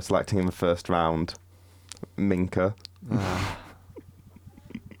are selecting in the first round? Minka.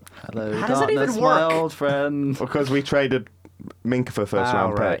 Hello, How does that even darkness, work? my old friend. Because we traded Minka for a first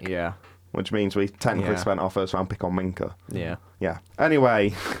round pick. Yeah. Which means we technically spent our first round pick on Minka. Yeah. Yeah.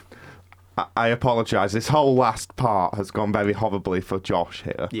 Anyway, I apologise. This whole last part has gone very horribly for Josh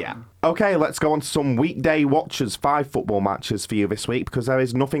here. Yeah. Okay, let's go on to some weekday watchers, 5 football matches for you this week because there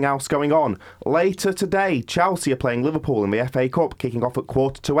is nothing else going on. Later today, Chelsea are playing Liverpool in the FA Cup, kicking off at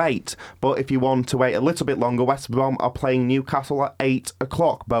 7:45. But if you want to wait a little bit longer, West Brom are playing Newcastle at 8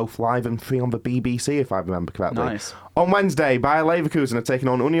 o'clock, both live and free on the BBC, if I remember correctly. Nice. On Wednesday, Bayer Leverkusen are taking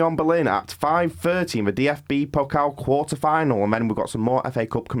on Union Berlin at 5:30 in the DFB Pokal quarter-final, and then we've got some more FA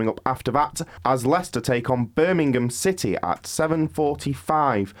Cup coming up after that, as Leicester take on Birmingham City at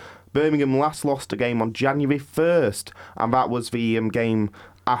 7:45. Birmingham last lost a game on January 1st, and that was the game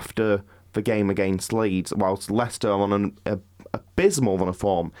after the game against Leeds, whilst Leicester are on an abysmal run of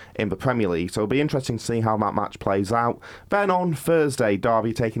form in the Premier League. So it'll be interesting to see how that match plays out. Then on Thursday,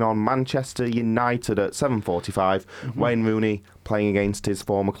 Derby taking on Manchester United at 7:45. Wayne Rooney playing against his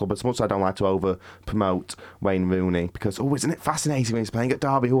former club. As much as I don't like to over-promote Wayne Rooney, because, isn't it fascinating when he's playing at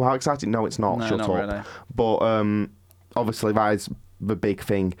Derby? How exciting. No, it's not. No, Shut not up. really. But obviously that is the big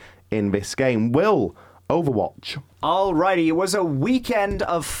thing in this game. Will Overwatch. Alrighty, it was a weekend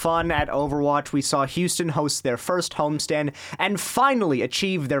of fun at Overwatch. We saw Houston host their first homestand and finally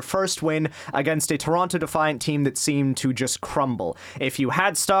achieve their first win against a Toronto Defiant team that seemed to just crumble. If you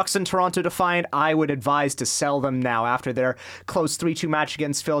had stocks in Toronto Defiant, I would advise to sell them now. After their close 3-2 match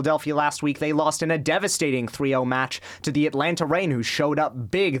against Philadelphia last week, they lost in a devastating 3-0 match to the Atlanta Reign, who showed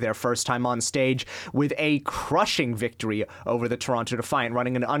up big their first time on stage with a crushing victory over the Toronto Defiant,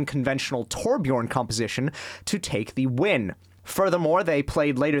 running an unconventional Torbjorn composition to take the win. Furthermore, they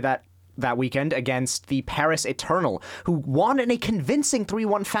played later that weekend against the Paris Eternal, who won in a convincing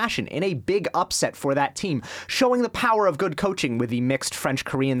 3-1 fashion in a big upset for that team, showing the power of good coaching with the mixed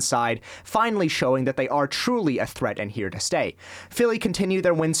French-Korean side, finally showing that they are truly a threat and here to stay. Philly continued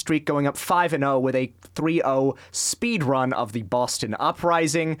their win streak, going up 5-0 with a 3-0 speed run of the Boston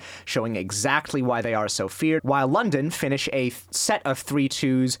Uprising, showing exactly why they are so feared, while London finish a set of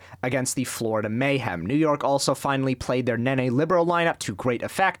 3-2s against the Florida Mayhem. New York also finally played their Nene Liberal lineup to great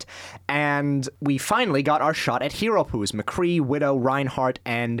effect, and we finally got our shot at Hero Poos, McCree, Widow, Reinhardt,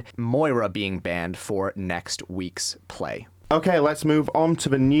 and Moira being banned for next week's play. Okay, let's move on to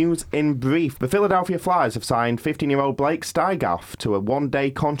the news in brief. The Philadelphia Flyers have signed 15-year-old Blake Steigaff to a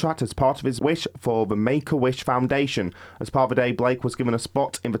one-day contract as part of his wish for the Make-A-Wish Foundation. As part of the day, Blake was given a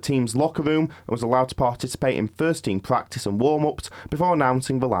spot in the team's locker room and was allowed to participate in first-team practice and warm-ups before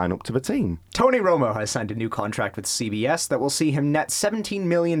announcing the lineup to the team. Tony Romo has signed a new contract with CBS that will see him net $17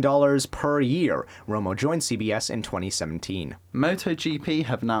 million per year. Romo joined CBS in 2017. MotoGP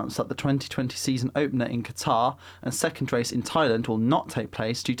have announced that the 2020 season opener in Qatar and second race in Thailand will not take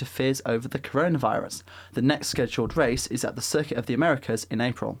place due to fears over the coronavirus. The next scheduled race is at the Circuit of the Americas in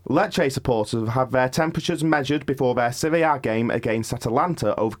April. Lecce supporters have had their temperatures measured before their Serie A game against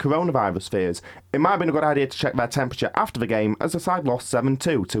Atalanta over coronavirus fears. It might have been a good idea to check their temperature after the game, as the side lost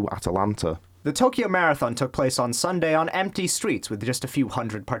 7-2 to Atalanta. The Tokyo Marathon took place on Sunday on empty streets with just a few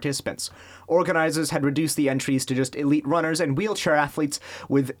hundred participants. Organizers had reduced the entries to just elite runners and wheelchair athletes,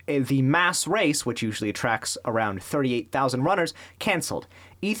 with the mass race, which usually attracts around 38,000 runners, cancelled.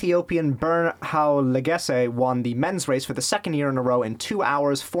 Ethiopian Bern Legesse won the men's race for the second year in a row in 2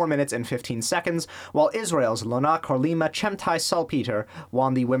 hours, 4 minutes and 15 seconds, while Israel's Lona Karlima Chemtai Salpeter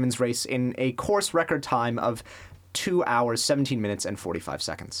won the women's race in a course record time of 2 hours, 17 minutes and 45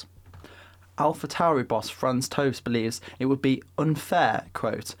 seconds. AlphaTauri boss Franz Tost believes it would be unfair,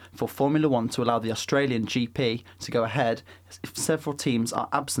 quote, for Formula One to allow the Australian GP to go ahead if several teams are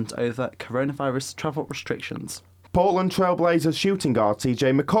absent over coronavirus travel restrictions. Portland Trailblazers shooting guard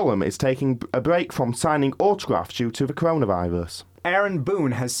TJ McCollum is taking a break from signing autographs due to the coronavirus. Aaron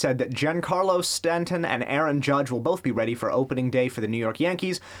Boone has said that Giancarlo Stanton and Aaron Judge will both be ready for opening day for the New York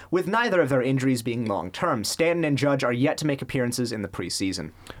Yankees, with neither of their injuries being long-term. Stanton and Judge are yet to make appearances in the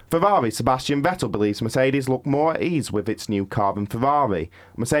preseason. Ferrari Sebastian Vettel believes Mercedes look more at ease with its new car than Ferrari.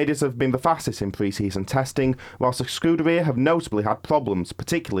 Mercedes have been the fastest in preseason testing, whilst the Scuderia have notably had problems,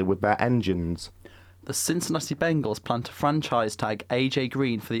 particularly with their engines. The Cincinnati Bengals plan to franchise tag AJ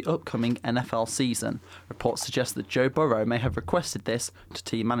Green for the upcoming NFL season. Reports suggest that Joe Burrow may have requested this to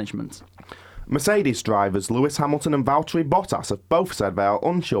team management. Mercedes drivers Lewis Hamilton and Valtteri Bottas have both said they are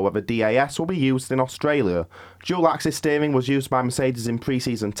unsure whether DAS will be used in Australia. Dual-axis steering was used by Mercedes in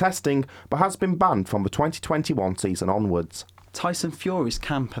pre-season testing, but has been banned from the 2021 season onwards. Tyson Fury's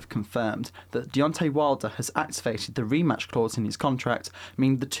camp have confirmed that Deontay Wilder has activated the rematch clause in his contract,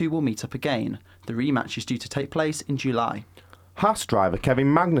 meaning the two will meet up again. The rematch is due to take place in July. Haas driver Kevin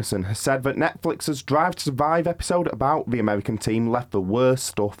Magnussen has said that Netflix's Drive to Survive episode about the American team left the worst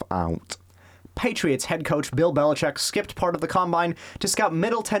stuff out. Patriots head coach Bill Belichick skipped part of the combine to scout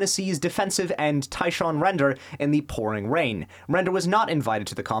Middle Tennessee's defensive end Tyshawn Render in the pouring rain. Render was not invited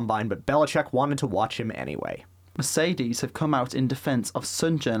to the combine, but Belichick wanted to watch him anyway. Mercedes have come out in defence of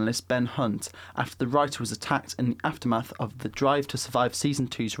Sun journalist Ben Hunt after the writer was attacked in the aftermath of the Drive to Survive Season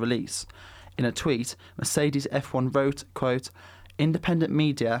 2's release. In a tweet, Mercedes F1 wrote, quote, "Independent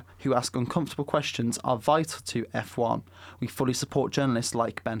media who ask uncomfortable questions are vital to F1. We fully support journalists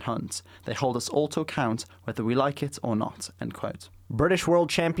like Ben Hunt. They hold us all to account whether we like it or not." End quote. British world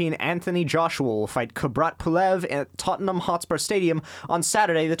champion Anthony Joshua will fight Kubrat Pulev at Tottenham Hotspur Stadium on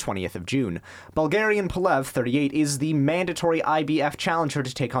Saturday, the 20th of June. Bulgarian Pulev, 38, is the mandatory IBF challenger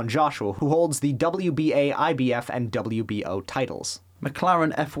to take on Joshua, who holds the WBA, IBF, and WBO titles.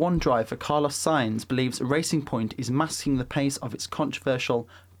 McLaren F1 driver Carlos Sainz believes Racing Point is masking the pace of its controversial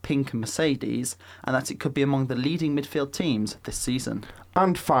pink Mercedes and that it could be among the leading midfield teams this season.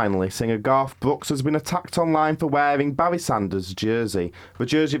 And finally, singer Garth Brooks has been attacked online for wearing Barry Sanders' jersey. The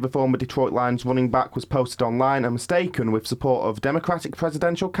jersey of the former Detroit Lions running back was posted online and mistaken with support of Democratic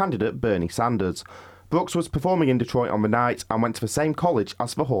presidential candidate Bernie Sanders. Brooks was performing in Detroit on the night and went to the same college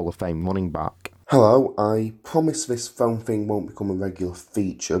as the Hall of Fame running back. Hello, I promise this phone thing won't become a regular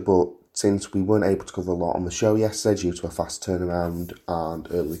feature, but since we weren't able to cover a lot on the show yesterday due to a fast turnaround and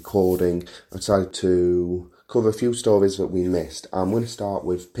early recording, I decided to cover a few stories that we missed. I'm going to start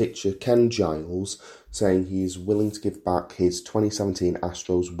with pitcher Ken Giles saying he's willing to give back his 2017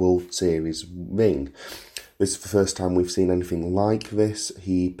 Astros World Series ring. This is the first time we've seen anything like this.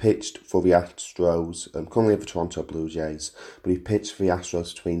 He pitched for the Astros, currently at the Toronto Blue Jays, but he pitched for the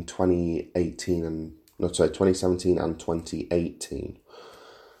Astros between 2017 and 2018.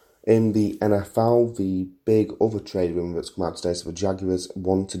 In the NFL, the big other trade rumour that's come out today is that the Jaguars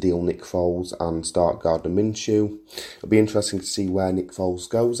want to deal Nick Foles and start Gardner Minshew. It'll be interesting to see where Nick Foles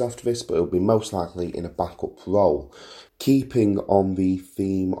goes after this, but it'll be most likely in a backup role. Keeping on the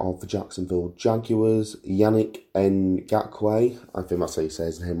theme of the Jacksonville Jaguars, Yannick Ngakoue, I think that's how you say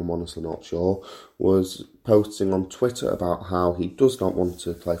his name, I'm honestly not sure, was posting on Twitter about how he does not want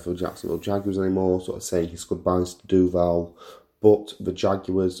to play for the Jacksonville Jaguars anymore, sort of saying his goodbyes to Duval. But the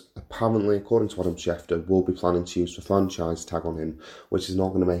Jaguars, apparently, according to Adam Schefter, will be planning to use the franchise tag on him, which is not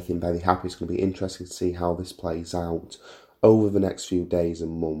going to make him very happy. It's going to be interesting to see how this plays out over the next few days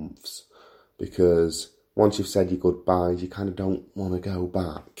and months, because once you've said your goodbyes, you kind of don't want to go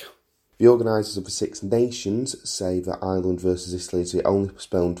back. The organisers of the Six Nations say that Ireland versus Italy is the only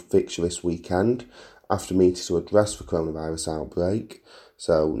postponed fixture this weekend after meetings to address the coronavirus outbreak.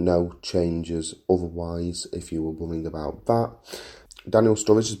 So no changes otherwise, if you were worrying about that. Daniel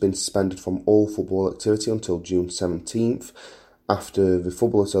Sturridge has been suspended from all football activity until June 17th after the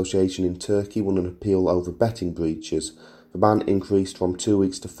Football Association in Turkey won an appeal over betting breaches. The ban increased from 2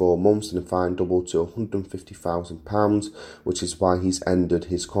 weeks to 4 months and the fine doubled to £150,000, which is why he's ended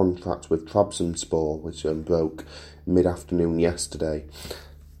his contract with Trabzonspor, which broke mid-afternoon yesterday.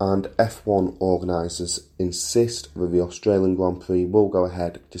 And F1 organisers insist that the Australian Grand Prix will go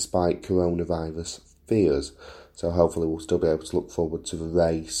ahead despite coronavirus fears. So hopefully we'll still be able to look forward to the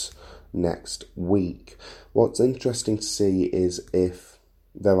race next week. What's interesting to see is if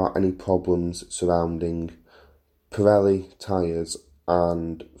there are any problems surrounding Pirelli tyres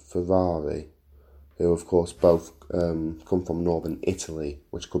and Ferrari, who of course both come from northern Italy,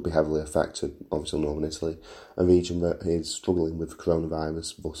 which could be heavily affected, obviously northern Italy, a region that is struggling with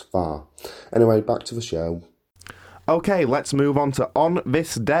coronavirus thus far. Anyway, back to the show. Okay, let's move on to On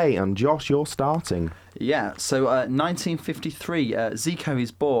This Day, and Josh, you're starting. Yeah, so 1953, Zico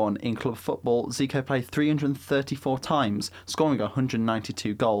is born. In club football, Zico played 334 times, scoring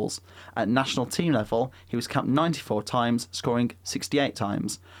 192 goals. At national team level, he was capped 94 times, scoring 68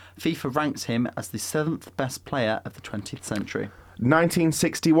 times. FIFA ranks him as the 7th best player of the 20th century.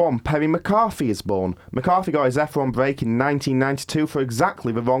 1961, Perry McCarthy is born. McCarthy got his F1 break in 1992 for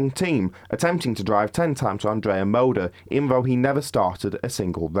exactly the wrong team, attempting to drive 10 times to Andrea Moda, even though he never started a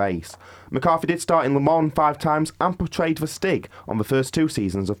single race. McCarthy did start in Le Mans 5 times and portrayed the Stig on the first 2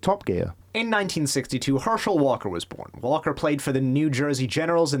 seasons of Top Gear. In 1962, Herschel Walker was born. Walker played for the New Jersey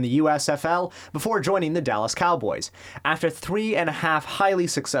Generals in the USFL before joining the Dallas Cowboys. After 3.5 highly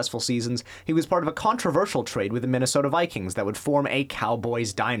successful seasons, he was part of a controversial trade with the Minnesota Vikings that would form a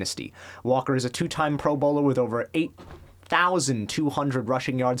Cowboys dynasty. Walker is a 2-time Pro Bowler with over 1,200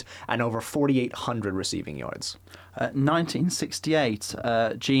 rushing yards and over 4,800 receiving yards. 1968,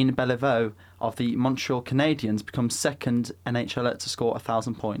 Jean Beliveau of the Montreal Canadiens becomes second NHLer to score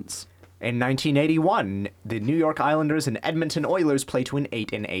 1,000 points. In 1981, the New York Islanders and Edmonton Oilers play to an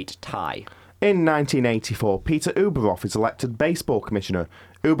 8-8 tie. In 1984, Peter Uberoff is elected baseball commissioner.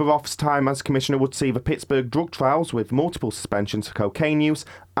 Uberoff's time as commissioner would see the Pittsburgh drug trials with multiple suspensions for cocaine use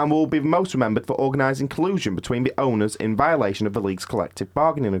and will be most remembered for organising collusion between the owners in violation of the league's collective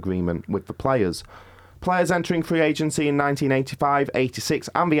bargaining agreement with the players. Players entering free agency in 1985, 86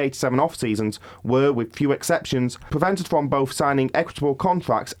 and the 87 off-seasons were, with few exceptions, prevented from both signing equitable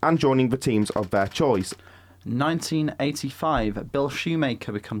contracts and joining the teams of their choice. 1985, Bill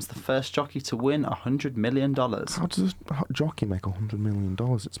Shoemaker becomes the first jockey to win $100 million. How does a jockey make $100 million?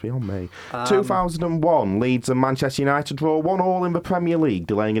 It's beyond me. 2001, Leeds and Manchester United draw 1-1 in the Premier League,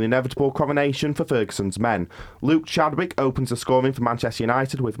 delaying an inevitable coronation for Ferguson's men. Luke Chadwick opens the scoring for Manchester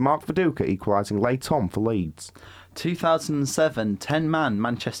United, with Mark Viduka equalising late on for Leeds. 2007, 10-man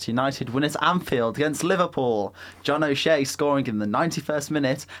Manchester United win at Anfield against Liverpool. John O'Shea scoring in the 91st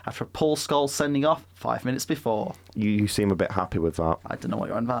minute after Paul Scholes sending off 5 minutes before. You seem a bit happy with that. I don't know what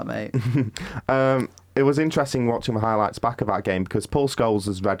you're on about, mate. It was interesting watching the highlights back of that game because Paul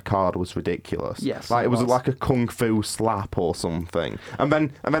Scholes' red card was ridiculous. Yes, it was like a kung fu slap or something. And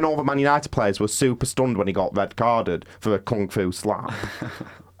then all the Man United players were super stunned when he got red carded for a kung fu slap.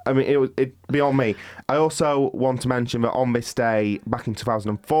 I mean, it beyond me. I also want to mention that on this day, back in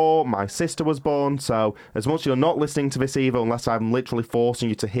 2004, my sister was born. So, as much as you're not listening to this either, unless I'm literally forcing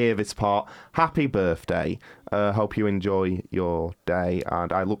you to hear this part, happy birthday. Hope you enjoy your day,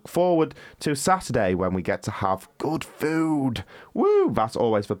 and I look forward to Saturday when we get to have good food. Woo! That's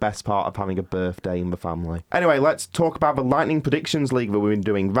always the best part of having a birthday in the family. Anyway, let's talk about the Lightning Predictions League that we've been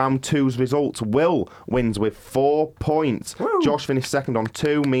doing. Round 2's results. Will wins with 4 points. Woo! Josh finished second on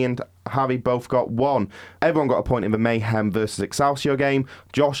 2. Me and Harry both got 1. Everyone got a point in the Mayhem versus Excelsior game.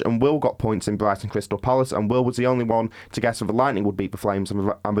 Josh and Will got points in Brighton Crystal Palace, and Will was the only one to guess if the Lightning would beat the Flames and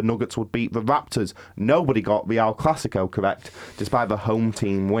the Nuggets would beat the Raptors. Nobody got the El Clasico correct, despite the home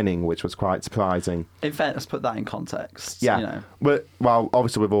team winning, which was quite surprising. In fairness, put that in context. Yeah. You know. Well,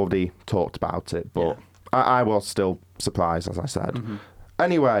 obviously we've already talked about it, but yeah. I was still surprised, as I said. Mm-hmm.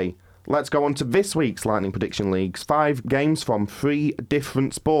 Anyway, let's go on to this week's Lightning Prediction Leagues. 5 games from 3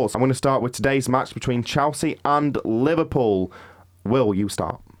 different sports. I'm going to start with today's match between Chelsea and Liverpool. Will, you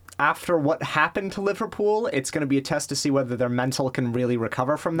start. After what happened to Liverpool, it's going to be a test to see whether their mental can really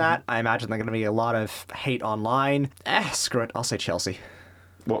recover from that. I imagine there's going to be a lot of hate online. Screw it. I'll say Chelsea.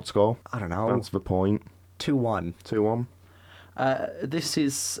 What score? I don't know. That's the point. 2-1. 2-1.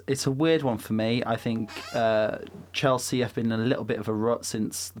 It's a weird one for me. I think Chelsea have been in a little bit of a rut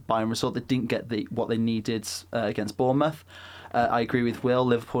since the Bayern result. They didn't get what they needed against Bournemouth. I agree with Will.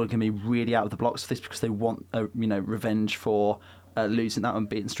 Liverpool are going to be really out of the blocks for this because they want revenge for losing that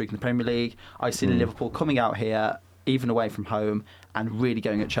unbeaten streak in the Premier League. I see Liverpool coming out here, even away from home, and really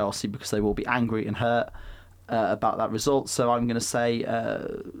going at Chelsea because they will be angry and hurt about that result. So I'm going to say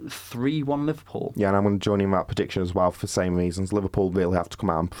 3-1 Liverpool. Yeah, and I'm going to join in that prediction as well for the same reasons. Liverpool really have to come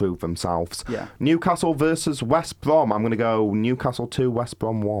out and prove themselves. Yeah. Newcastle versus West Brom. I'm going to go Newcastle 2, West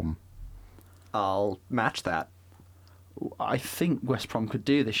Brom 1. I'll match that. I think West Brom could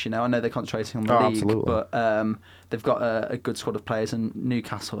do this, I know they're concentrating on the league, absolutely. But they've got a good squad of players, and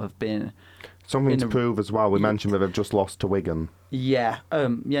Newcastle have been... Something to prove as well. We mentioned that they've just lost to Wigan. Yeah,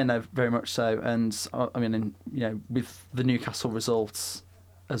 no, very much so. And, I mean, with the Newcastle results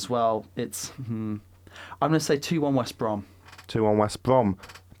as well, it's... I'm going to say 2-1 West Brom. 2-1 West Brom.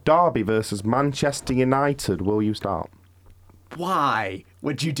 Derby versus Manchester United. Will you start? Why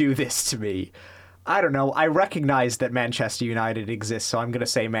would you do this to me? I don't know. I recognize that Manchester United exists, so I'm going to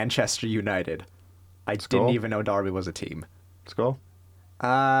say Manchester United. I didn't even know Derby was a team. Score?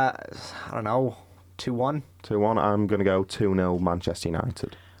 I don't know. 2-1? 2-1. I'm going to go 2-0 Manchester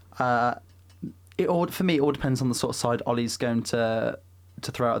United. For me, it all depends on the sort of side Ollie's going to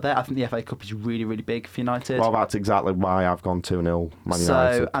throw out there. I think the FA Cup is really, really big for United. Well, that's exactly why I've gone 2-0 Man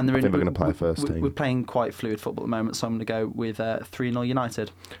United. I think we're going to play first team. We're playing quite fluid football at the moment, so I'm going to go with 3-0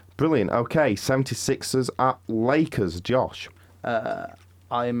 United. Brilliant. Okay, 76ers at Lakers. Josh?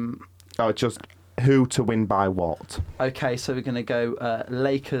 It's just who to win by what? Okay, so we're going to go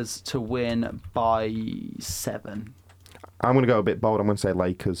Lakers to win by 7. I'm going to go a bit bold. I'm going to say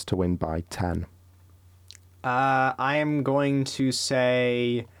Lakers to win by 10. I am going to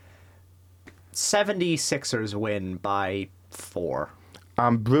say 76ers win by 4.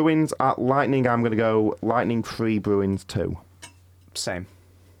 Bruins at Lightning. I'm going to go Lightning 3, Bruins 2. Same.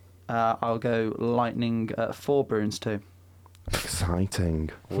 I'll go Lightning 4, Bruins 2. Exciting.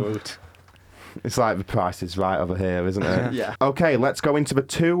 Woot. It's like the price is right over here, isn't it? Yeah. Okay, let's go into the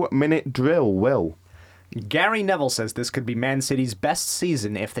 2-minute drill, Will. Gary Neville says this could be Man City's best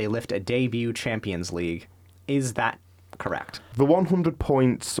season if they lift a debut Champions League. Is that correct? The 100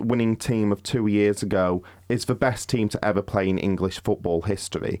 points winning team of 2 years ago is the best team to ever play in English football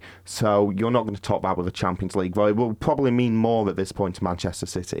history. So you're not going to top that with the Champions League, though it will probably mean more at this point to Manchester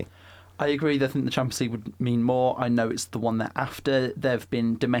City. I agree. I think the Champions League would mean more. I know it's the one they're after. They've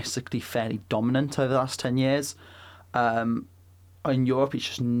been domestically fairly dominant over the last 10 years. In Europe, it's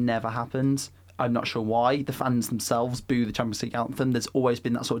just never happened. I'm not sure why. The fans themselves boo the Champions League anthem. There's always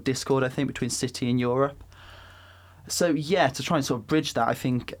been that sort of discord, I think, between City and Europe. So, yeah, to try and sort of bridge that, I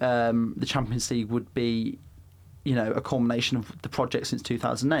think the Champions League would be, a culmination of the project since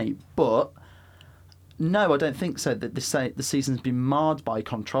 2008. But no, I don't think so. That the season's been marred by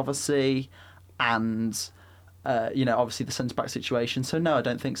controversy and, obviously the centre-back situation. So, no, I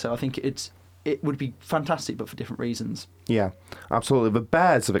don't think so. I think it would be fantastic, but for different reasons. Yeah, absolutely. The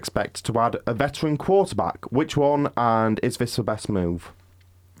Bears have expected to add a veteran quarterback. Which one, and is this the best move?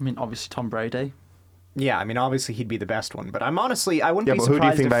 I mean, obviously Tom Brady. Yeah, I mean, obviously he'd be the best one, but I wouldn't be Yeah, surprised but who do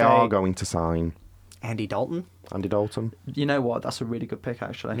you think if they are going to sign? Andy Dalton? Andy Dalton? You know what? That's a really good pick,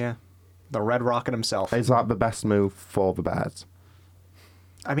 actually. Yeah. The Red Rocket himself. Is that the best move for the Bears?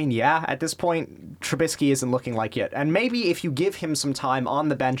 I mean, yeah, at this point, Trubisky isn't looking like it. And maybe if you give him some time on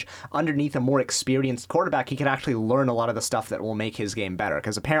the bench underneath a more experienced quarterback, he could actually learn a lot of the stuff that will make his game better.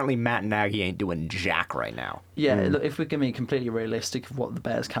 Because apparently Matt Nagy ain't doing jack right now. Yeah, look, if we're going to be completely realistic of what the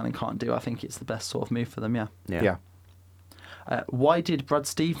Bears can and can't do, I think it's the best sort of move for them, yeah. Yeah. Why did Brad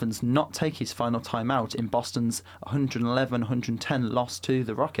Stevens not take his final time out in Boston's 111-110 loss to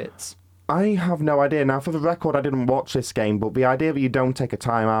the Rockets? I have no idea. Now, for the record, I didn't watch this game, but the idea that you don't take a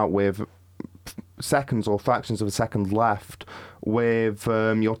timeout with seconds or fractions of a second left with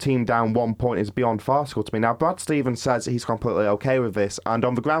your team down 1 point is beyond farcical to me. Now, Brad Stevens says he's completely okay with this, and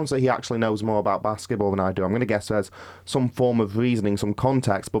on the grounds that he actually knows more about basketball than I do, I'm going to guess there's some form of reasoning, some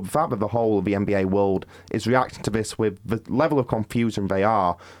context, but the fact that the whole of the NBA world is reacting to this with the level of confusion they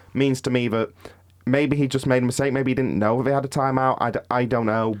are means to me that maybe he just made a mistake, maybe he didn't know that they had a timeout, I don't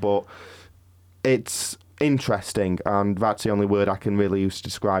know, but it's interesting, and that's the only word I can really use to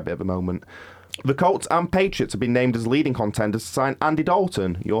describe it at the moment. The Colts and Patriots have been named as leading contenders to sign Andy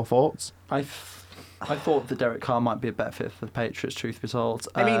Dalton. Your thoughts? I thought that Derek Carr might be a better fit for the Patriots, truth be told.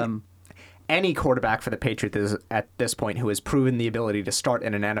 I mean, any quarterback for the Patriots at this point who has proven the ability to start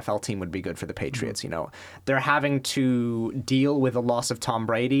in an NFL team would be good for the Patriots. They're having to deal with the loss of Tom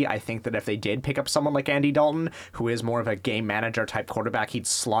Brady. I think that if they did pick up someone like Andy Dalton, who is more of a game manager type quarterback, he'd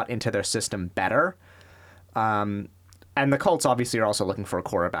slot into their system better. And the Colts obviously are also looking for a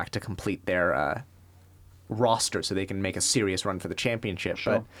quarterback to complete their roster so they can make a serious run for the championship.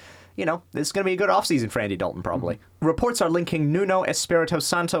 Sure. But, this is going to be a good offseason for Andy Dalton, probably. Reports are linking Nuno Espirito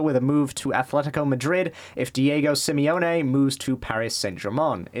Santo with a move to Atletico Madrid if Diego Simeone moves to Paris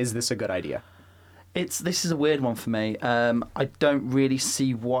Saint-Germain. Is this a good idea? This is a weird one for me. I don't really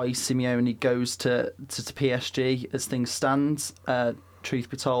see why Simeone goes to PSG as things stand, truth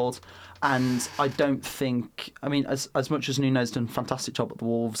be told. And I don't think, as much as Nuno's done a fantastic job at the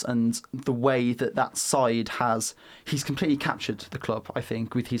Wolves and the way that side he's completely captured the club, I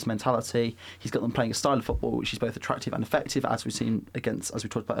think, with his mentality. He's got them playing a style of football which is both attractive and effective, as we've seen as we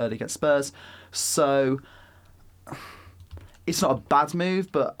talked about earlier, against Spurs. So it's not a bad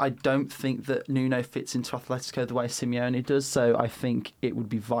move, but I don't think that Nuno fits into Atletico the way Simeone does. So I think it would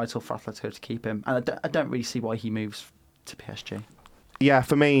be vital for Atletico to keep him. And I don't really see why he moves to PSG. Yeah,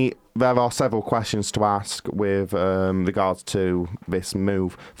 for me, there are several questions to ask with regards to this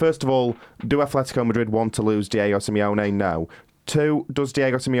move. First of all, do Atletico Madrid want to lose Diego Simeone? No. 2, does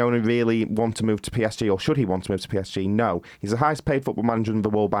Diego Simeone really want to move to PSG, or should he want to move to PSG? No. He's the highest paid football manager in the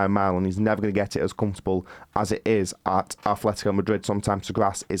world by a mile, and he's never going to get it as comfortable as it is at Atletico Madrid. Sometimes the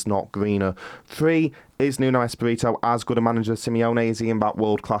grass is not greener. 3, is Nuno Espirito as good a manager as Simeone? Is he in that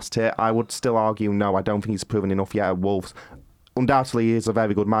world-class tier? I would still argue no. I don't think he's proven enough yet at Wolves. Undoubtedly, he is a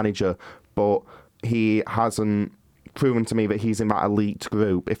very good manager, but he hasn't proven to me that he's in that elite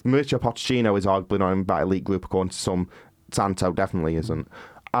group. If Mauricio Pochettino is arguably not in that elite group, according to some, Santo definitely isn't.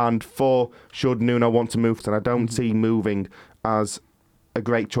 And 4, should Nuno want to move, then I don't see moving as a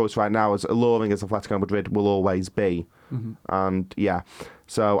great choice right now, as alluring as Atletico Madrid will always be. And yeah,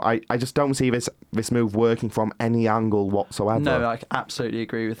 so I just don't see this move working from any angle whatsoever. No, I absolutely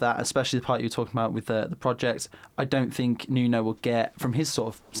agree with that, especially the part you were talking about with the project. I don't think Nuno will get, from his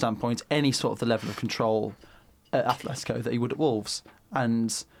sort of standpoint, any sort of the level of control at Atletico that he would at Wolves.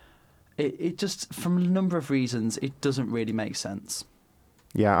 And it just, from a number of reasons, it doesn't really make sense.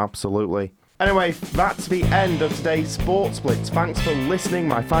 Yeah, absolutely. Anyway, that's the end of today's Sports Blitz. Thanks for listening.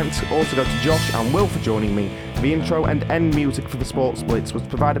 My thanks also go to Josh and Will for joining me. The intro and end music for the Sports Blitz was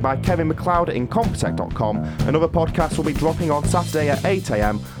provided by Kevin McLeod at Incompetech.com. Another podcast will be dropping on Saturday at 8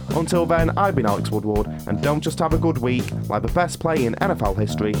 a.m. Until then, I've been Alex Woodward, and don't just have a good week, like the best play in NFL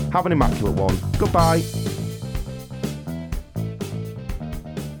history, have an immaculate one. Goodbye.